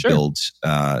trying to build.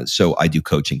 So I do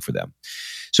coaching for them.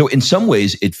 So in some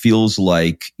ways, it feels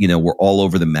like, we're all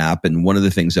over the map. And one of the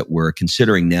things that we're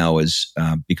considering now is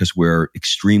because we're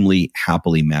extremely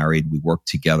happily married, we work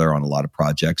together on a lot of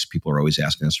projects. People are always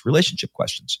asking us relationship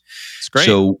questions. It's great.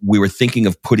 So we were thinking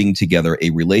of putting together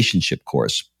a relationship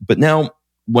course. But now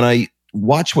when I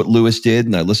watch what Lewis did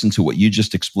and I listen to what you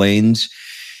just explained,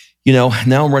 now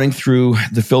I'm running through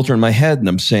the filter in my head and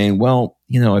I'm saying, well,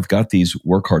 I've got these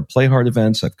work hard, play hard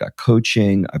events. I've got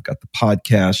coaching. I've got the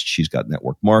podcast. She's got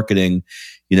network marketing.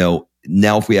 Now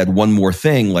if we add one more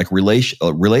thing like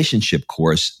relationship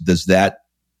course, does that,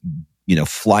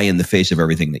 fly in the face of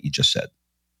everything that you just said?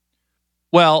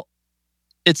 Well,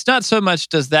 it's not so much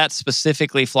does that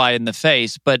specifically fly in the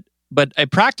face, but a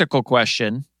practical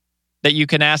question that you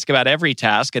can ask about every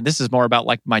task. And this is more about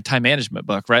like my time management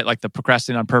book, right? Like the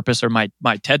Procrastinating on Purpose, or my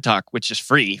TED Talk, which is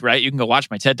free, right? You can go watch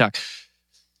my TED Talk.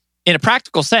 In a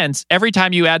practical sense, every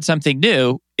time you add something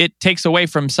new, it takes away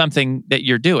from something that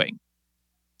you're doing,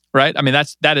 right? I mean,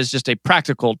 that is just a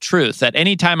practical truth, that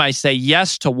anytime I say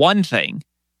yes to one thing,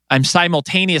 I'm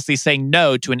simultaneously saying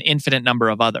no to an infinite number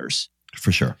of others.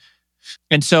 For sure.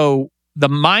 And so the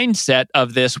mindset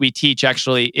of this we teach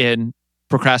actually in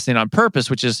Procrastinating on Purpose,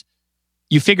 which is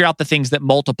you figure out the things that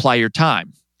multiply your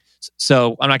time.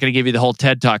 So I'm not going to give you the whole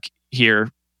TED Talk here,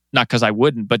 not because I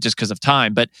wouldn't, but just because of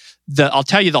time. But I'll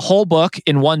tell you the whole book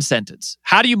in one sentence.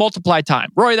 How do you multiply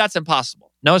time? Rory, that's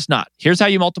impossible. No, it's not. Here's how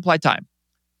you multiply time.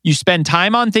 You spend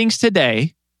time on things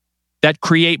today that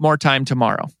create more time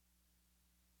tomorrow.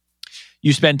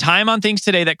 You spend time on things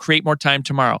today that create more time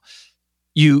tomorrow.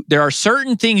 There are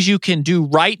certain things you can do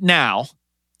right now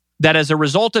that as a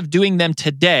result of doing them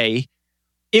today,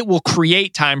 it will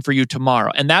create time for you tomorrow.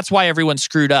 And that's why everyone's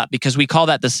screwed up, because we call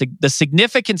that the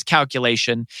significance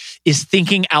calculation is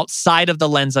thinking outside of the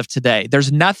lens of today.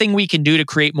 There's nothing we can do to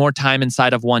create more time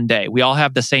inside of one day. We all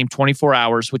have the same 24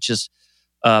 hours, which is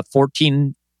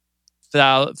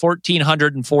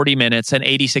 1,440 minutes and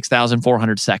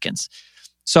 86,400 seconds.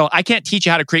 So I can't teach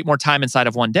you how to create more time inside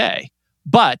of one day,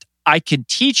 but I can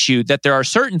teach you that there are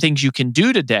certain things you can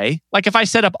do today. Like if I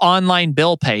set up online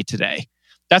bill pay today,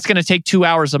 that's going to take 2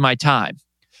 hours of my time.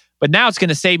 But now it's going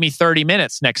to save me 30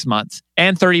 minutes next month,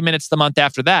 and 30 minutes the month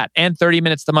after that, and 30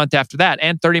 minutes the month after that,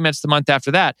 and 30 minutes the month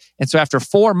after that. And so after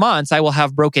 4 months, I will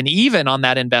have broken even on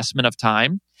that investment of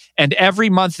time. And every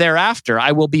month thereafter,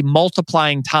 I will be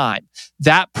multiplying time.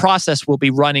 That process will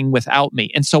be running without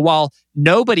me. And so while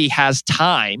nobody has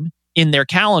time in their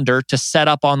calendar to set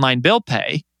up online bill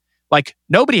pay, like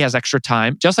nobody has extra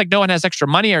time, just like no one has extra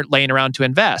money laying around to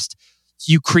invest.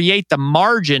 You create the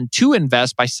margin to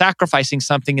invest by sacrificing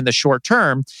something in the short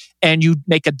term, and you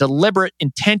make a deliberate,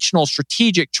 intentional,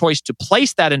 strategic choice to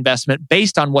place that investment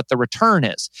based on what the return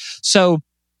is. So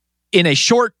in a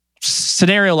short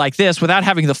scenario like this, without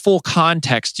having the full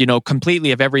context,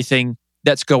 completely of everything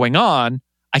that's going on,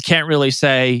 I can't really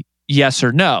say yes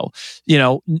or no.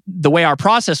 The way our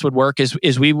process would work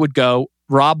is we would go,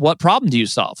 Rob, what problem do you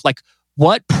solve? Like,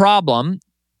 what problem,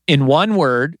 in one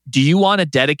word, do you want to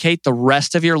dedicate the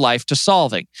rest of your life to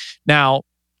solving? Now,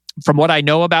 from what I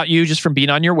know about you, just from being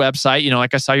on your website,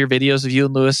 like I saw your videos of you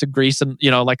and Lewis in Greece, and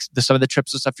like some of the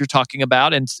trips and stuff you're talking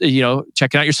about, and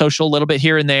checking out your social a little bit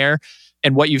here and there,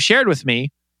 and what you've shared with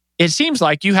me, it seems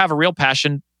like you have a real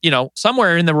passion,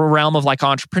 somewhere in the realm of like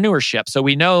entrepreneurship. So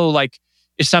we know like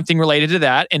is something related to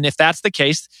that, and if that's the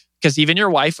case, because even your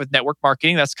wife with network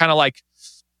marketing, that's kind of like,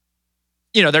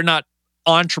 they're not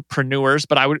entrepreneurs,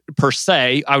 but I would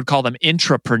call them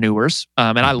intrapreneurs.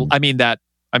 And I mean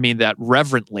that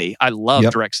reverently. I love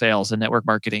direct sales and network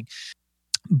marketing.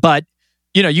 But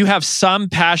you have some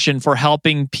passion for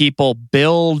helping people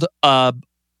build a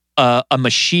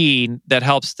machine that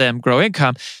helps them grow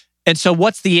income. And so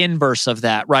what's the inverse of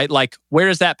that, right? Like, where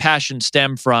does that passion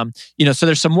stem from? So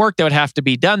there's some work that would have to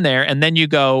be done there. And then you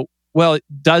go, well,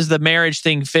 does the marriage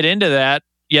thing fit into that?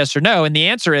 Yes or no? And the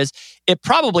answer is, it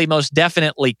probably most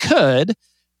definitely could.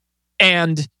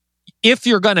 And if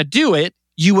you're going to do it,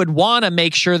 you would want to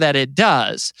make sure that it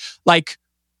does. Like,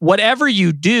 whatever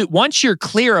you do, once you're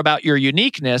clear about your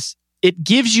uniqueness, it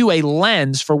gives you a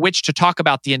lens for which to talk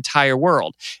about the entire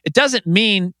world. It doesn't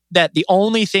mean that the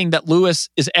only thing that Lewis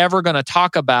is ever going to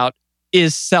talk about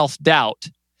is self-doubt,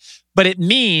 but it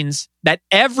means that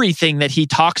everything that he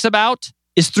talks about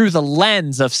is through the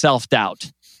lens of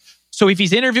self-doubt. So if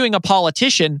he's interviewing a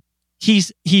politician,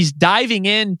 he's diving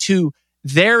into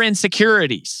their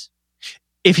insecurities.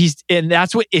 If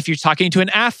you're talking to an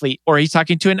athlete or he's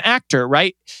talking to an actor,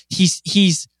 right?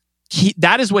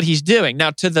 That is what he's doing.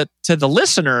 Now, to the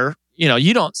listener,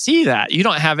 you don't see that. You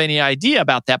don't have any idea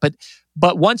about that.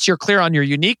 But once you're clear on your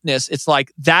uniqueness, it's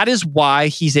like, that is why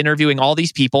he's interviewing all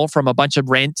these people from a bunch of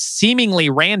seemingly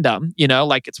random,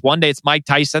 like one day it's Mike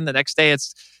Tyson, the next day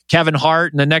it's Kevin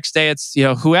Hart, and the next day it's,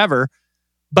 whoever.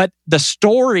 But the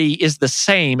story is the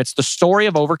same. It's the story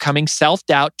of overcoming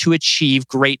self-doubt to achieve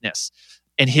greatness.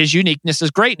 And his uniqueness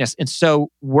is greatness. And so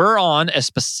we're on a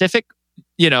specific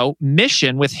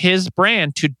mission with his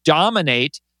brand to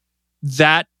dominate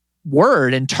that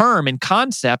word and term and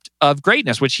concept of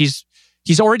greatness, which he's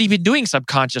already been doing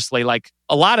subconsciously. Like,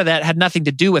 a lot of that had nothing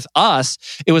to do with us.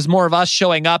 It was more of us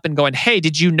showing up and going, hey,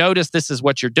 did you notice this is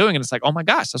what you're doing? And it's like, oh my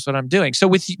gosh, that's what I'm doing. So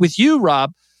with you,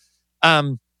 Rob,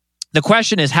 the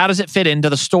question is, how does it fit into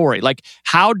the story? Like,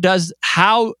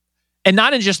 and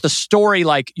not in just the story,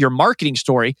 like your marketing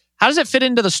story, how does it fit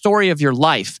into the story of your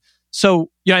life? So,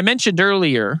 I mentioned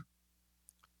earlier,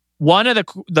 one of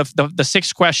the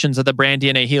 6 questions of the brand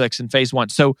DNA Helix in phase 1.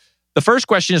 So the first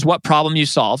question is what problem you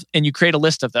solve, and you create a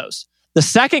list of those. The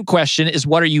second question is,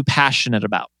 what are you passionate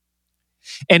about?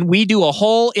 And we do a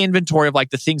whole inventory of like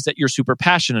the things that you're super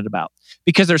passionate about.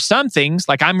 Because there's some things,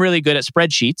 like I'm really good at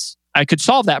spreadsheets. I could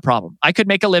solve that problem. I could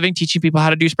make a living teaching people how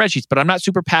to do spreadsheets, but I'm not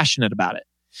super passionate about it.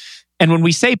 And when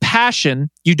we say passion,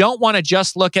 you don't want to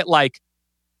just look at like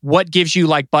what gives you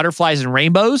like butterflies and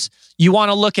rainbows. You want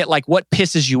to look at like what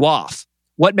pisses you off,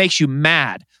 what makes you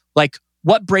mad, like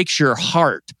what breaks your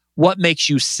heart, what makes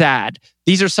you sad.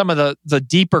 These are some of the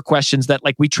deeper questions that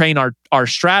like we train our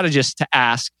strategists to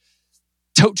ask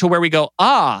to where we go,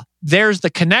 there's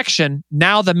the connection.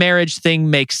 Now the marriage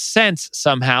thing makes sense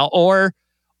somehow. Or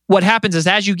what happens is,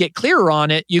 as you get clearer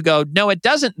on it, you go, no, it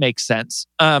doesn't make sense.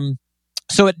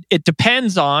 So it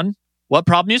depends on what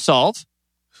problem you solve,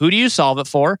 who do you solve it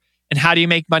for, and how do you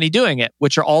make money doing it,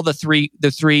 which are all the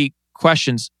three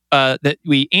questions that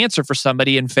we answer for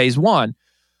somebody in phase 1.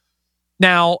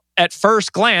 Now, at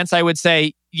first glance, I would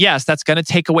say, yes, that's going to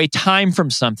take away time from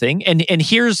something. And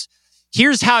here's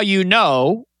how you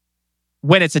know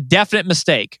when it's a definite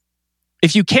mistake.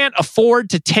 If you can't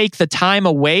afford to take the time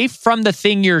away from the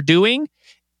thing you're doing,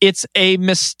 it's a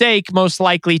mistake most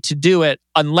likely to do it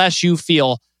unless you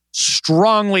feel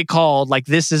strongly called, like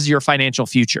this is your financial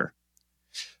future.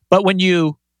 But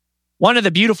one of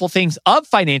the beautiful things of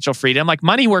financial freedom, like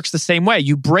money works the same way.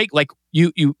 You break, like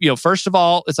you first of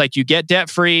all, it's like you get debt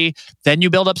free, then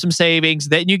you build up some savings,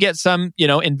 then you get some,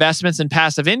 investments and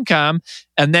passive income,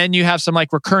 and then you have some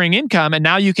like recurring income, and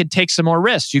now you can take some more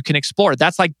risks. You can explore.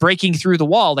 That's like breaking through the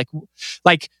wall.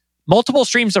 Like multiple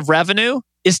streams of revenue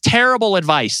is terrible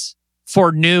advice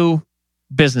for new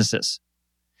businesses.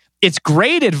 It's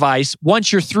great advice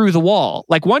once you're through the wall.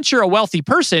 Like once you're a wealthy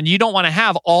person, you don't want to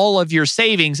have all of your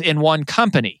savings in one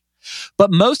company.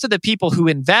 But most of the people who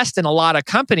invest in a lot of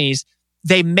companies,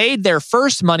 they made their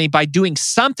first money by doing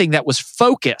something that was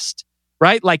focused,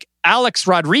 right? Like Alex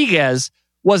Rodriguez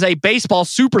was a baseball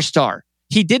superstar.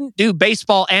 He didn't do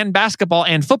baseball and basketball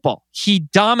and football. He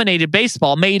dominated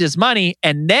baseball, made his money,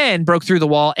 and then broke through the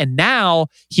wall. And now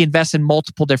he invests in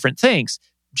multiple different things.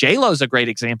 J-Lo's a great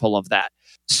example of that.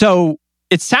 So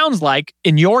it sounds like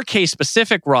in your case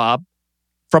specific, Rob,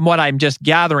 from what I'm just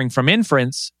gathering from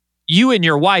inference, you and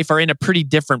your wife are in a pretty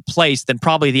different place than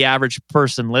probably the average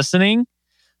person listening,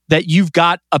 that you've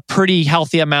got a pretty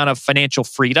healthy amount of financial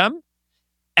freedom.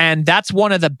 And that's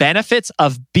one of the benefits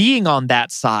of being on that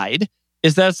side,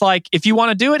 is that it's like, if you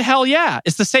want to do it, hell yeah.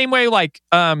 It's the same way like,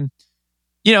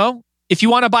 if you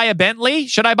want to buy a Bentley,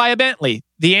 should I buy a Bentley?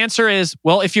 The answer is,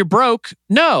 well, if you're broke,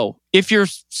 no. If you're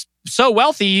so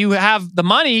wealthy you have the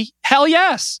money, hell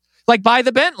yes. Like buy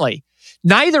the Bentley.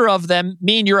 Neither of them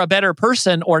mean you're a better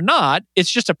person or not.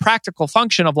 It's just a practical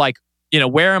function of like,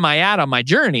 where am I at on my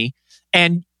journey?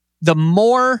 And the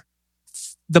more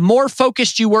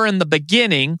focused you were in the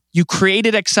beginning, you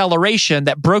created acceleration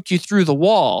that broke you through the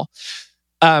wall.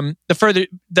 The further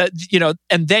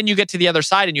and then you get to the other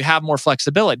side and you have more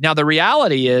flexibility. Now, the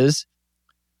reality is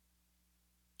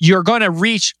you're going to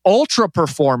reach ultra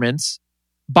performance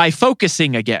by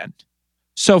focusing again.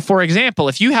 So, for example,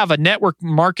 if you have a network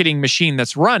marketing machine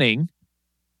that's running,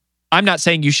 I'm not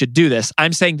saying you should do this.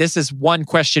 I'm saying this is one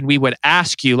question we would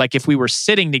ask you. Like if we were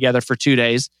sitting together for 2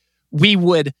 days, we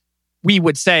would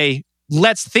say,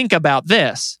 let's think about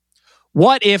this.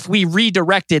 What if we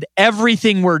redirected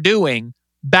everything we're doing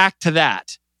back to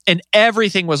that and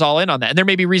everything was all in on that? And there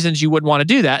may be reasons you wouldn't want to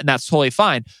do that, and that's totally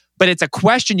fine. But it's a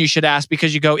question you should ask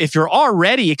because you go, if you're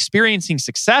already experiencing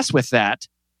success with that,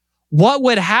 what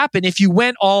would happen if you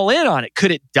went all in on it?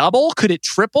 Could it double? Could it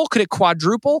triple? Could it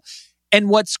quadruple? And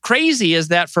what's crazy is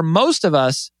that for most of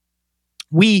us,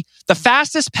 the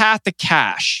fastest path to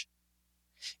cash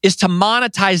is to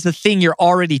monetize the thing you're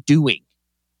already doing.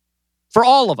 For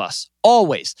all of us,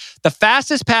 always. The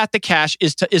fastest path to cash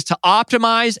is to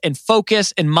optimize and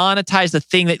focus and monetize the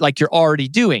thing that like you're already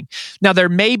doing. Now, there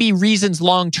may be reasons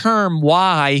long-term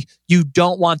why you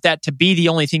don't want that to be the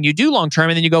only thing you do long-term.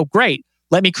 And then you go, great,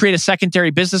 let me create a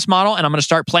secondary business model and I'm going to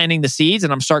start planting the seeds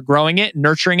and I'm going to start growing it,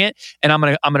 nurturing it. And I'm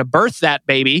going to birth that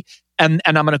baby and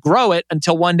I'm going to grow it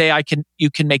until one day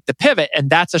you can make the pivot. And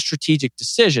that's a strategic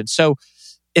decision. So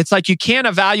it's like you can't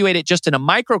evaluate it just in a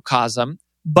microcosm,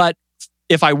 but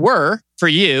if I were for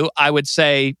you, I would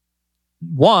say,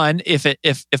 one, if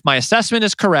my assessment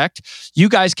is correct, you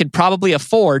guys can probably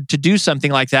afford to do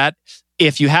something like that.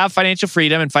 If you have financial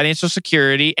freedom and financial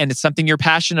security and it's something you're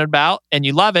passionate about and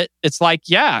you love it, it's like,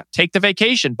 yeah, take the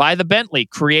vacation, buy the Bentley,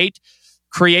 create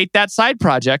that side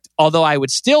project. Although I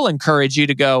would still encourage you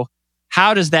to go,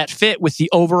 how does that fit with the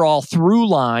overall through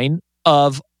line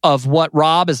of what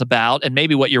Rob is about and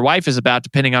maybe what your wife is about,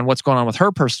 depending on what's going on with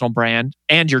her personal brand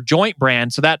and your joint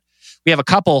brand. So that we have a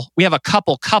couple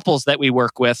couples that we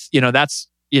work with, that's,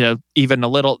 even a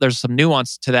little, there's some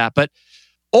nuance to that,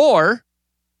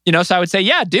 so I would say,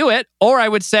 yeah, do it. Or I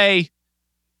would say,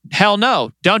 hell no,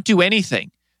 don't do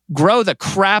anything. Grow the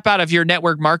crap out of your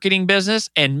network marketing business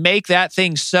and make that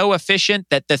thing so efficient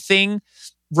that the thing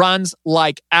runs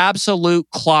like absolute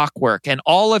clockwork, and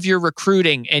all of your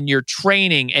recruiting and your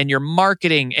training and your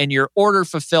marketing and your order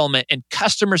fulfillment and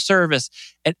customer service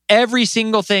and every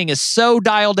single thing is so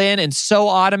dialed in and so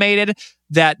automated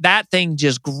that thing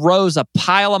just grows a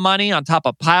pile of money on top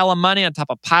of pile of money on top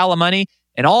of pile of money.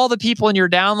 And all the people in your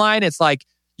downline, it's like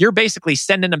you're basically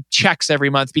sending them checks every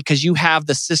month because you have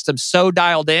the system so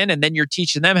dialed in and then you're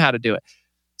teaching them how to do it.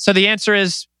 So the answer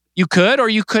is you could or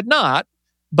you could not.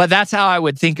 But that's how I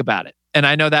would think about it. And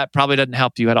I know that probably doesn't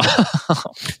help you at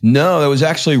all. No, that was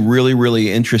actually really, really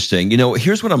interesting.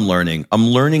 Here's what I'm learning. I'm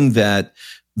learning that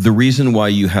the reason why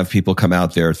you have people come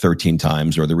out there 13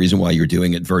 times, or the reason why you're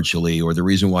doing it virtually, or the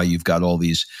reason why you've got all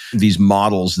these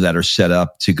models that are set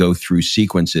up to go through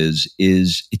sequences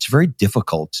is it's very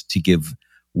difficult to give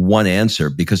one answer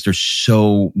because there's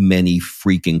so many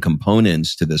freaking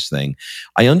components to this thing.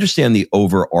 I understand the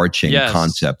overarching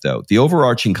concept though. The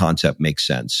overarching concept makes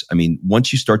sense. I mean,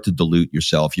 once you start to dilute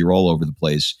yourself, you're all over the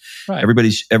place. Right.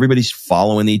 Everybody's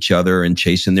following each other and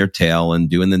chasing their tail and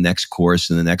doing the next course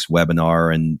and the next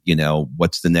webinar and,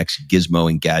 what's the next gizmo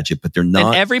and gadget, but they're not.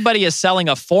 And everybody is selling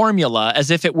a formula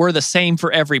as if it were the same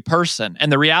for every person.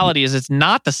 And the reality is it's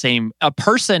not the same. A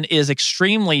person is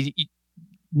extremely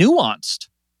nuanced.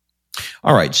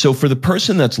 All right. So for the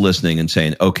person that's listening and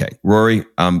saying, okay, Rory,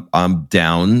 I'm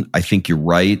down. I think you're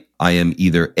right. I am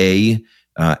either A,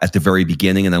 at the very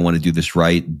beginning and I want to do this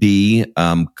right. B,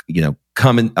 I'm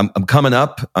coming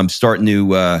up. I'm starting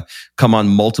to come on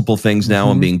multiple things now.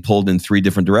 I'm being pulled in 3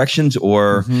 different directions,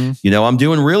 or, I'm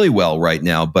doing really well right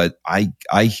now, but I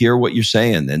hear what you're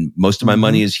saying and most of my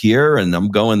money is here and I'm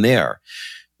going there.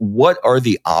 What are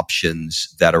the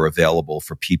options that are available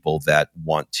for people that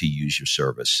want to use your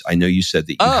service? I know you said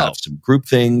that you have some group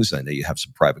things. I know you have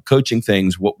some private coaching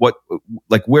things.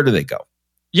 Where do they go?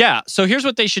 Yeah. So here's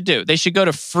what they should do. They should go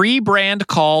to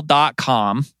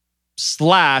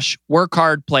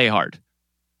freebrandcall.com/workhardplayhard.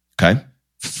 Okay.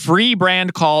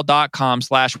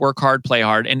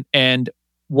 freebrandcall.com/workhardplayhard. And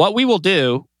what we will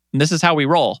do, and this is how we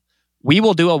roll, we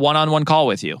will do a one-on-one call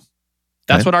with you.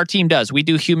 That's what our team does. We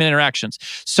do human interactions.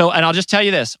 So, and I'll just tell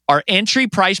you this, our entry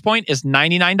price point is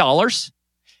 $99.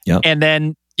 Yep. And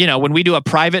then, when we do a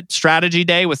private strategy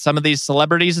day with some of these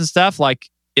celebrities and stuff, like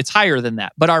it's higher than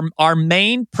that. But our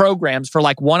main programs for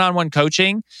like one-on-one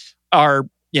coaching are,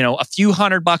 a few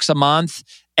 $100 a month.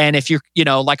 And if you're,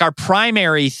 like our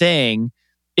primary thing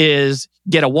is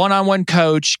get a one-on-one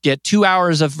coach, get 2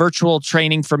 hours of virtual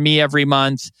training from me every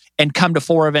month, and come to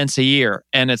 4 events a year.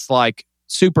 And it's like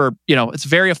super, it's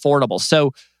very affordable.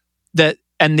 So the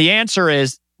answer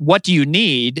is, what do you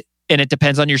need? And it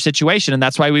depends on your situation. And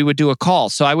that's why we would do a call.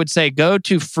 So I would say go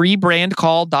to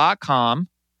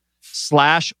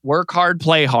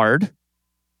freebrandcall.com/workhardplayhard.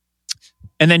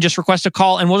 And then just request a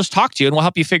call and we'll just talk to you and we'll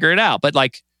help you figure it out. But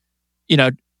like,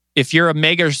 if you're a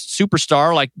mega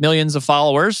superstar, like millions of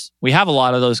followers, we have a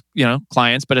lot of those,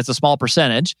 clients, but it's a small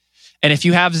percentage. And if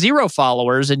you have 0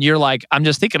 followers and you're like, I'm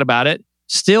just thinking about it,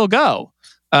 still go.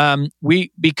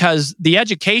 Because the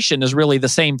education is really the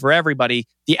same for everybody.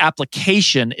 The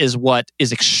application is what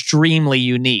is extremely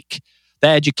unique. The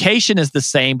education is the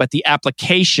same, but the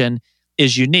application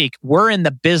is unique. We're in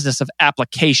the business of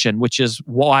application, which is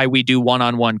why we do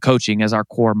one-on-one coaching as our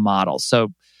core model.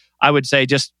 So I would say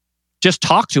just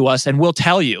talk to us and we'll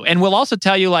tell you. And we'll also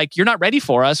tell you like, you're not ready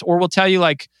for us, or we'll tell you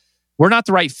like, we're not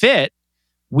the right fit.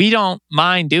 We don't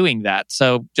mind doing that.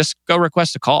 So just go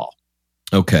request a call.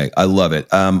 Okay, I love it.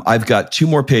 I've got 2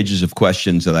 more pages of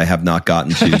questions that I have not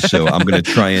gotten to, so I'm going to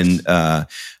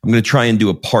try and do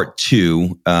a part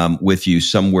 2 with you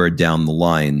somewhere down the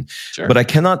line. Sure. But I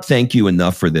cannot thank you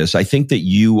enough for this. I think that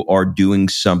you are doing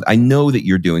I know that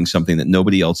you're doing something that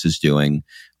nobody else is doing.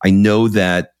 I know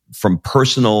that from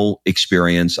personal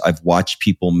experience, I've watched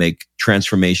people make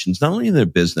transformations not only in their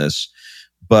business,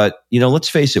 but, let's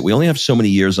face it, we only have so many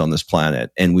years on this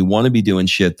planet, and we want to be doing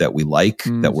shit that we like,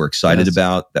 that we're excited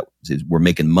about, that we're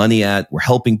making money at, we're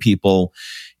helping people.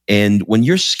 And when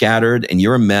you're scattered and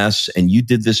you're a mess and you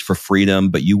did this for freedom,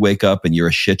 but you wake up and you're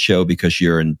a shit show because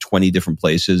you're in 20 different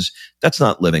places, that's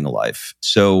not living a life.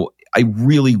 So I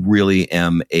really, really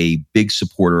am a big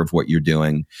supporter of what you're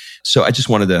doing. So I just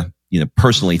wanted to,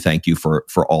 personally thank you for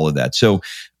all of that. So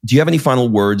do you have any final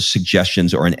words,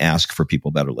 suggestions, or an ask for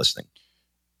people that are listening?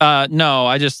 No,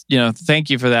 I just, thank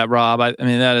you for that, Rob. I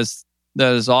mean, that is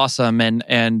awesome.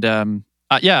 And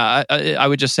I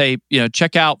would just say,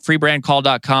 check out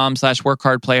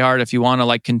freebrandcall.com/workhardplayhard if you want to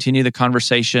like continue the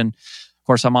conversation. Of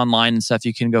course, I'm online and stuff.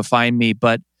 You can go find me.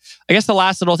 But I guess the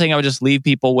last little thing I would just leave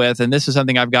people with, and this is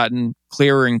something I've gotten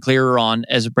clearer and clearer on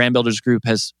as Brand Builders Group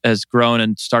has grown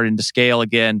and starting to scale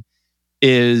again,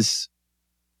 is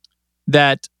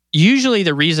that usually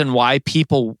the reason why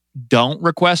people don't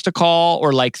request a call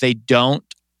or like they don't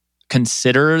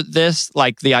consider this,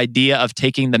 like the idea of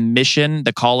taking the mission,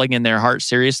 the calling in their heart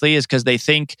seriously, is because they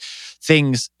think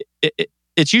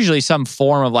it's usually some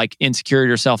form of like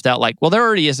insecurity or self-doubt. Like, well, there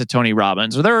already is a Tony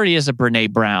Robbins, or there already is a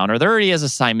Brene Brown, or there already is a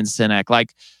Simon Sinek.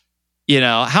 Like,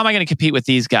 how am I going to compete with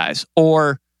these guys?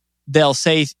 Or they'll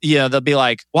say, they'll be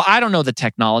like, well, I don't know the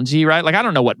technology, right? Like, I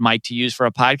don't know what mic to use for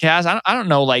a podcast. I don't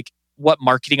know like what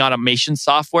marketing automation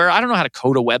software. I don't know how to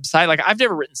code a website. Like, I've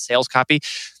never written sales copy.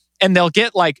 And they'll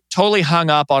get like totally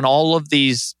hung up on all of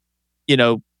these,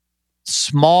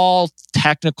 small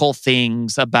technical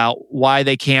things about why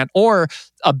they can't, or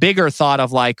a bigger thought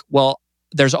of like, well,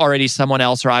 there's already someone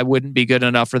else, or I wouldn't be good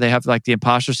enough, or they have like the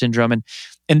imposter syndrome.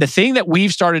 And the thing that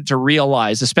we've started to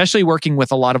realize, especially working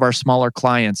with a lot of our smaller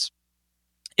clients,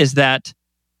 is that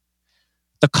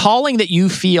the calling that you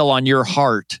feel on your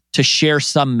heart to share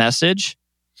some message,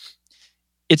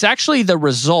 it's actually the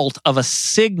result of a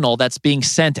signal that's being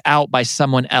sent out by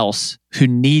someone else who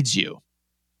needs you.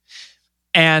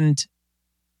 And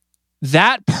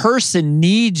that person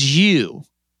needs you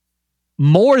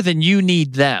more than you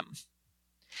need them.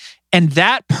 And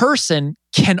that person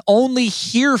can only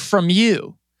hear from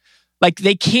you. Like,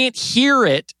 they can't hear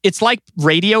it. It's like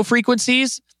radio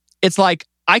frequencies. It's like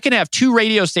I can have 2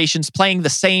 radio stations playing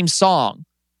the same song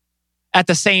at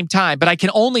the same time, but I can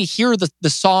only hear the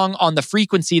song on the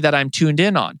frequency that I'm tuned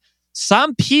in on.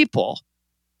 Some people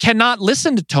cannot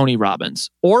listen to Tony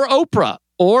Robbins or Oprah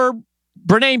or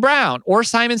Brene Brown or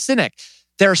Simon Sinek.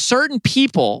 There are certain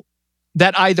people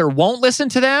that either won't listen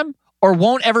to them or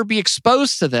won't ever be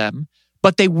exposed to them,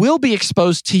 but they will be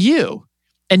exposed to you.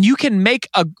 And you can make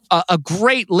a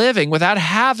great living without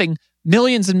having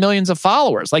millions and millions of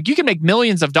followers. Like, you can make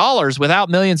millions of dollars without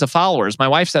millions of followers. My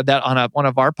wife said that on one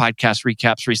of our podcast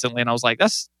recaps recently, and I was like,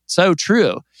 that's so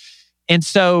true. And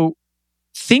so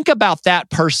think about that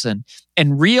person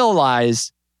and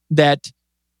realize that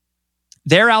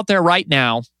they're out there right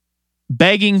now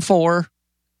begging for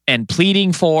and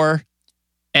pleading for,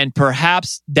 and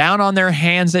perhaps down on their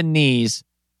hands and knees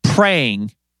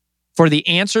praying for the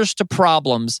answers to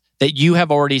problems that you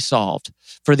have already solved,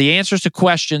 for the answers to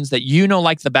questions that you know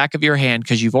like the back of your hand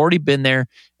because you've already been there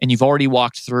and you've already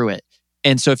walked through it.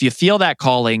 And so if you feel that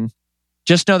calling,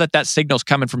 just know that signal's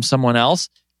coming from someone else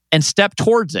and step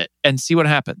towards it and see what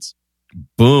happens.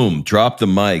 Boom, drop the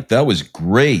mic. That was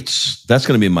great. That's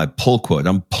going to be my pull quote.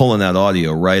 I'm pulling that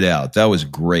audio right out. That was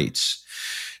great.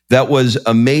 That was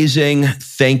amazing.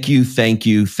 Thank you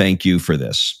for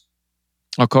this.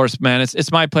 Of course, man.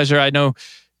 It's my pleasure. I know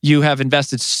you have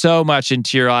invested so much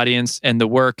into your audience, and the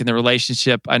work and the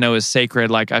relationship I know is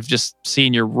sacred. Like, I've just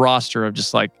seen your roster of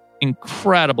just like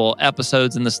incredible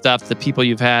episodes and the stuff, the people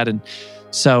you've had. And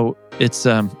so it's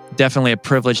definitely a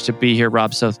privilege to be here,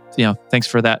 Rob. So, thanks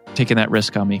for that, taking that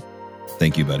risk on me.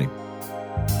 Thank you, buddy.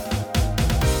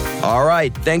 All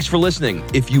right. Thanks for listening.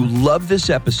 If you love this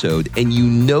episode and you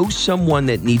know someone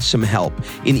that needs some help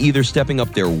in either stepping up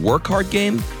their work hard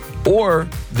game or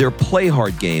their play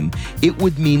hard game, it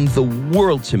would mean the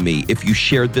world to me if you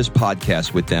shared this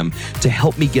podcast with them to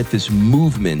help me get this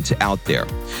movement out there.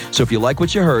 So if you like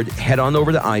what you heard, head on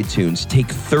over to iTunes, take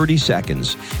 30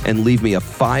 seconds and leave me a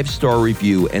 5-star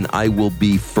review, and I will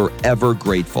be forever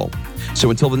grateful.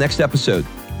 So until the next episode,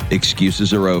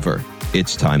 excuses are over.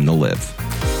 It's time to live.